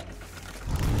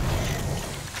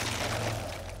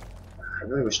 I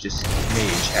really wish this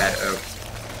mage had a...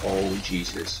 Oh,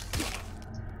 Jesus.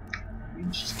 I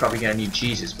mean, she's probably gonna need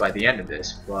Jesus by the end of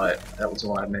this, but that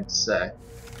wasn't what I meant to say.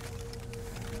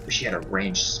 Wish she had a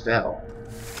ranged spell.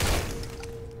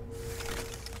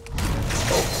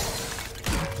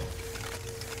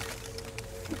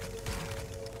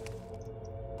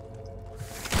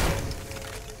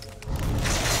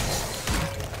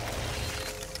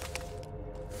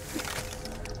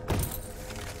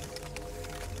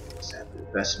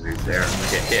 Best move there. I'm gonna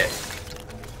get hit.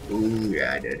 Ooh,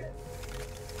 yeah, I did.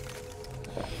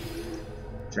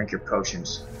 Drink your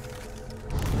potions.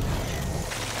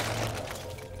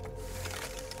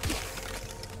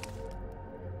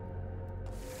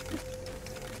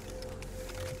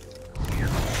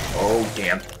 Oh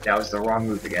damn, that was the wrong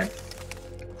move again.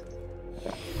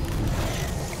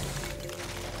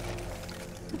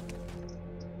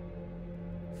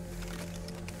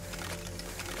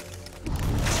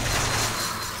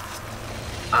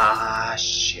 Ah,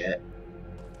 shit.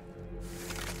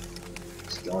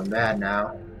 It's going bad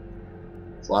now.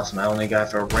 I've lost my only guy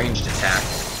for a ranged attack.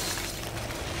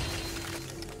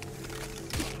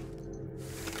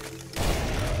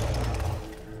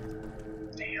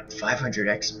 Damn, 500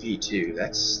 XP too.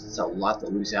 That's a lot to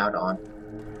lose out on.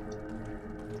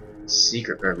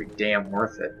 Secret better be damn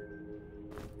worth it.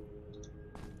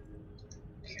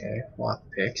 Okay,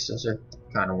 lockpicks. Those are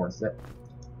kind of worth it.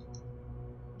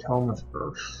 Tome of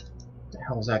Earth. What the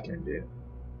hell is that gonna do?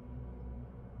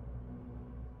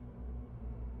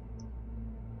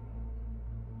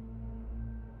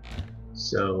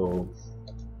 So,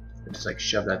 I just like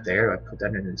shove that there. I put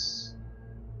that in his.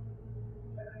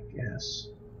 I guess.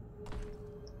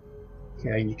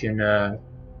 Okay, you can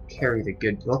carry the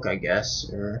good book, I guess,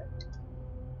 or.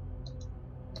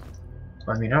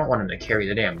 I mean, I don't want him to carry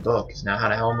the damn book, because now how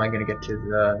the hell am I gonna get to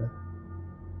the.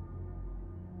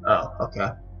 Oh, okay.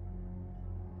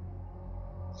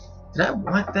 Did I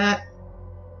want that?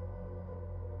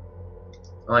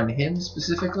 On him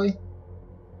specifically?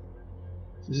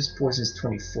 So this poison's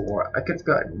 24. I could have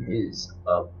gotten his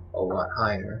up a lot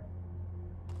higher.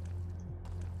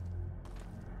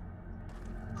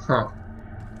 Huh.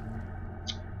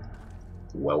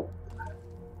 Well.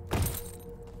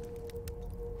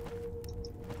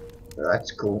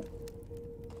 That's cool.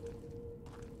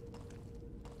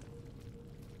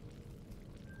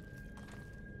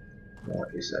 What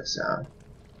is that sound?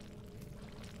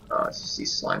 Oh, it's just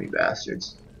these slimy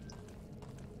bastards.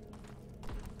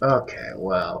 Okay,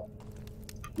 well,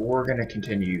 we're gonna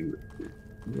continue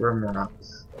Grimrock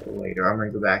later. I'm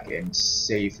gonna go back and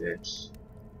save it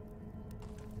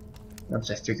once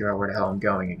I figure out where the hell I'm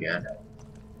going again.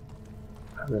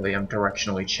 I really am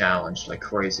directionally challenged like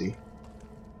crazy.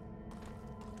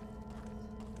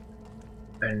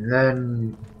 And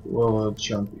then we'll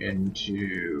jump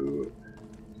into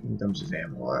Kingdoms of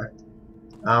Amalur.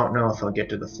 I don't know if I'll get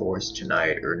to the forest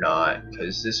tonight or not,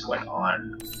 because this went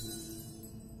on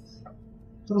a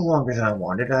little longer than I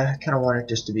wanted. I kind of wanted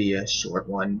this to be a short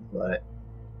one, but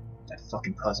that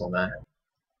fucking puzzle, man.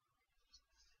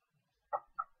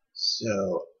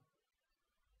 So,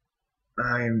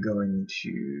 I am going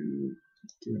to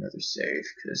do another save,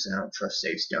 because I don't trust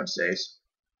saves, don't saves.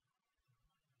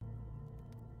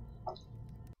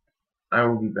 I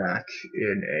will be back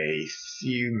in a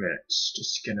few minutes.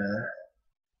 Just gonna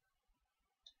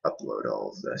upload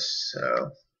all of this.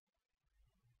 So,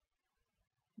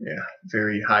 yeah,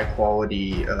 very high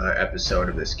quality episode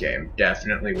of this game.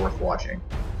 Definitely worth watching.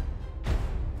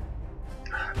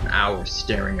 An hour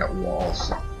staring at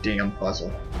walls. Damn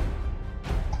puzzle.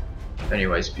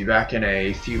 Anyways, be back in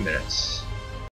a few minutes.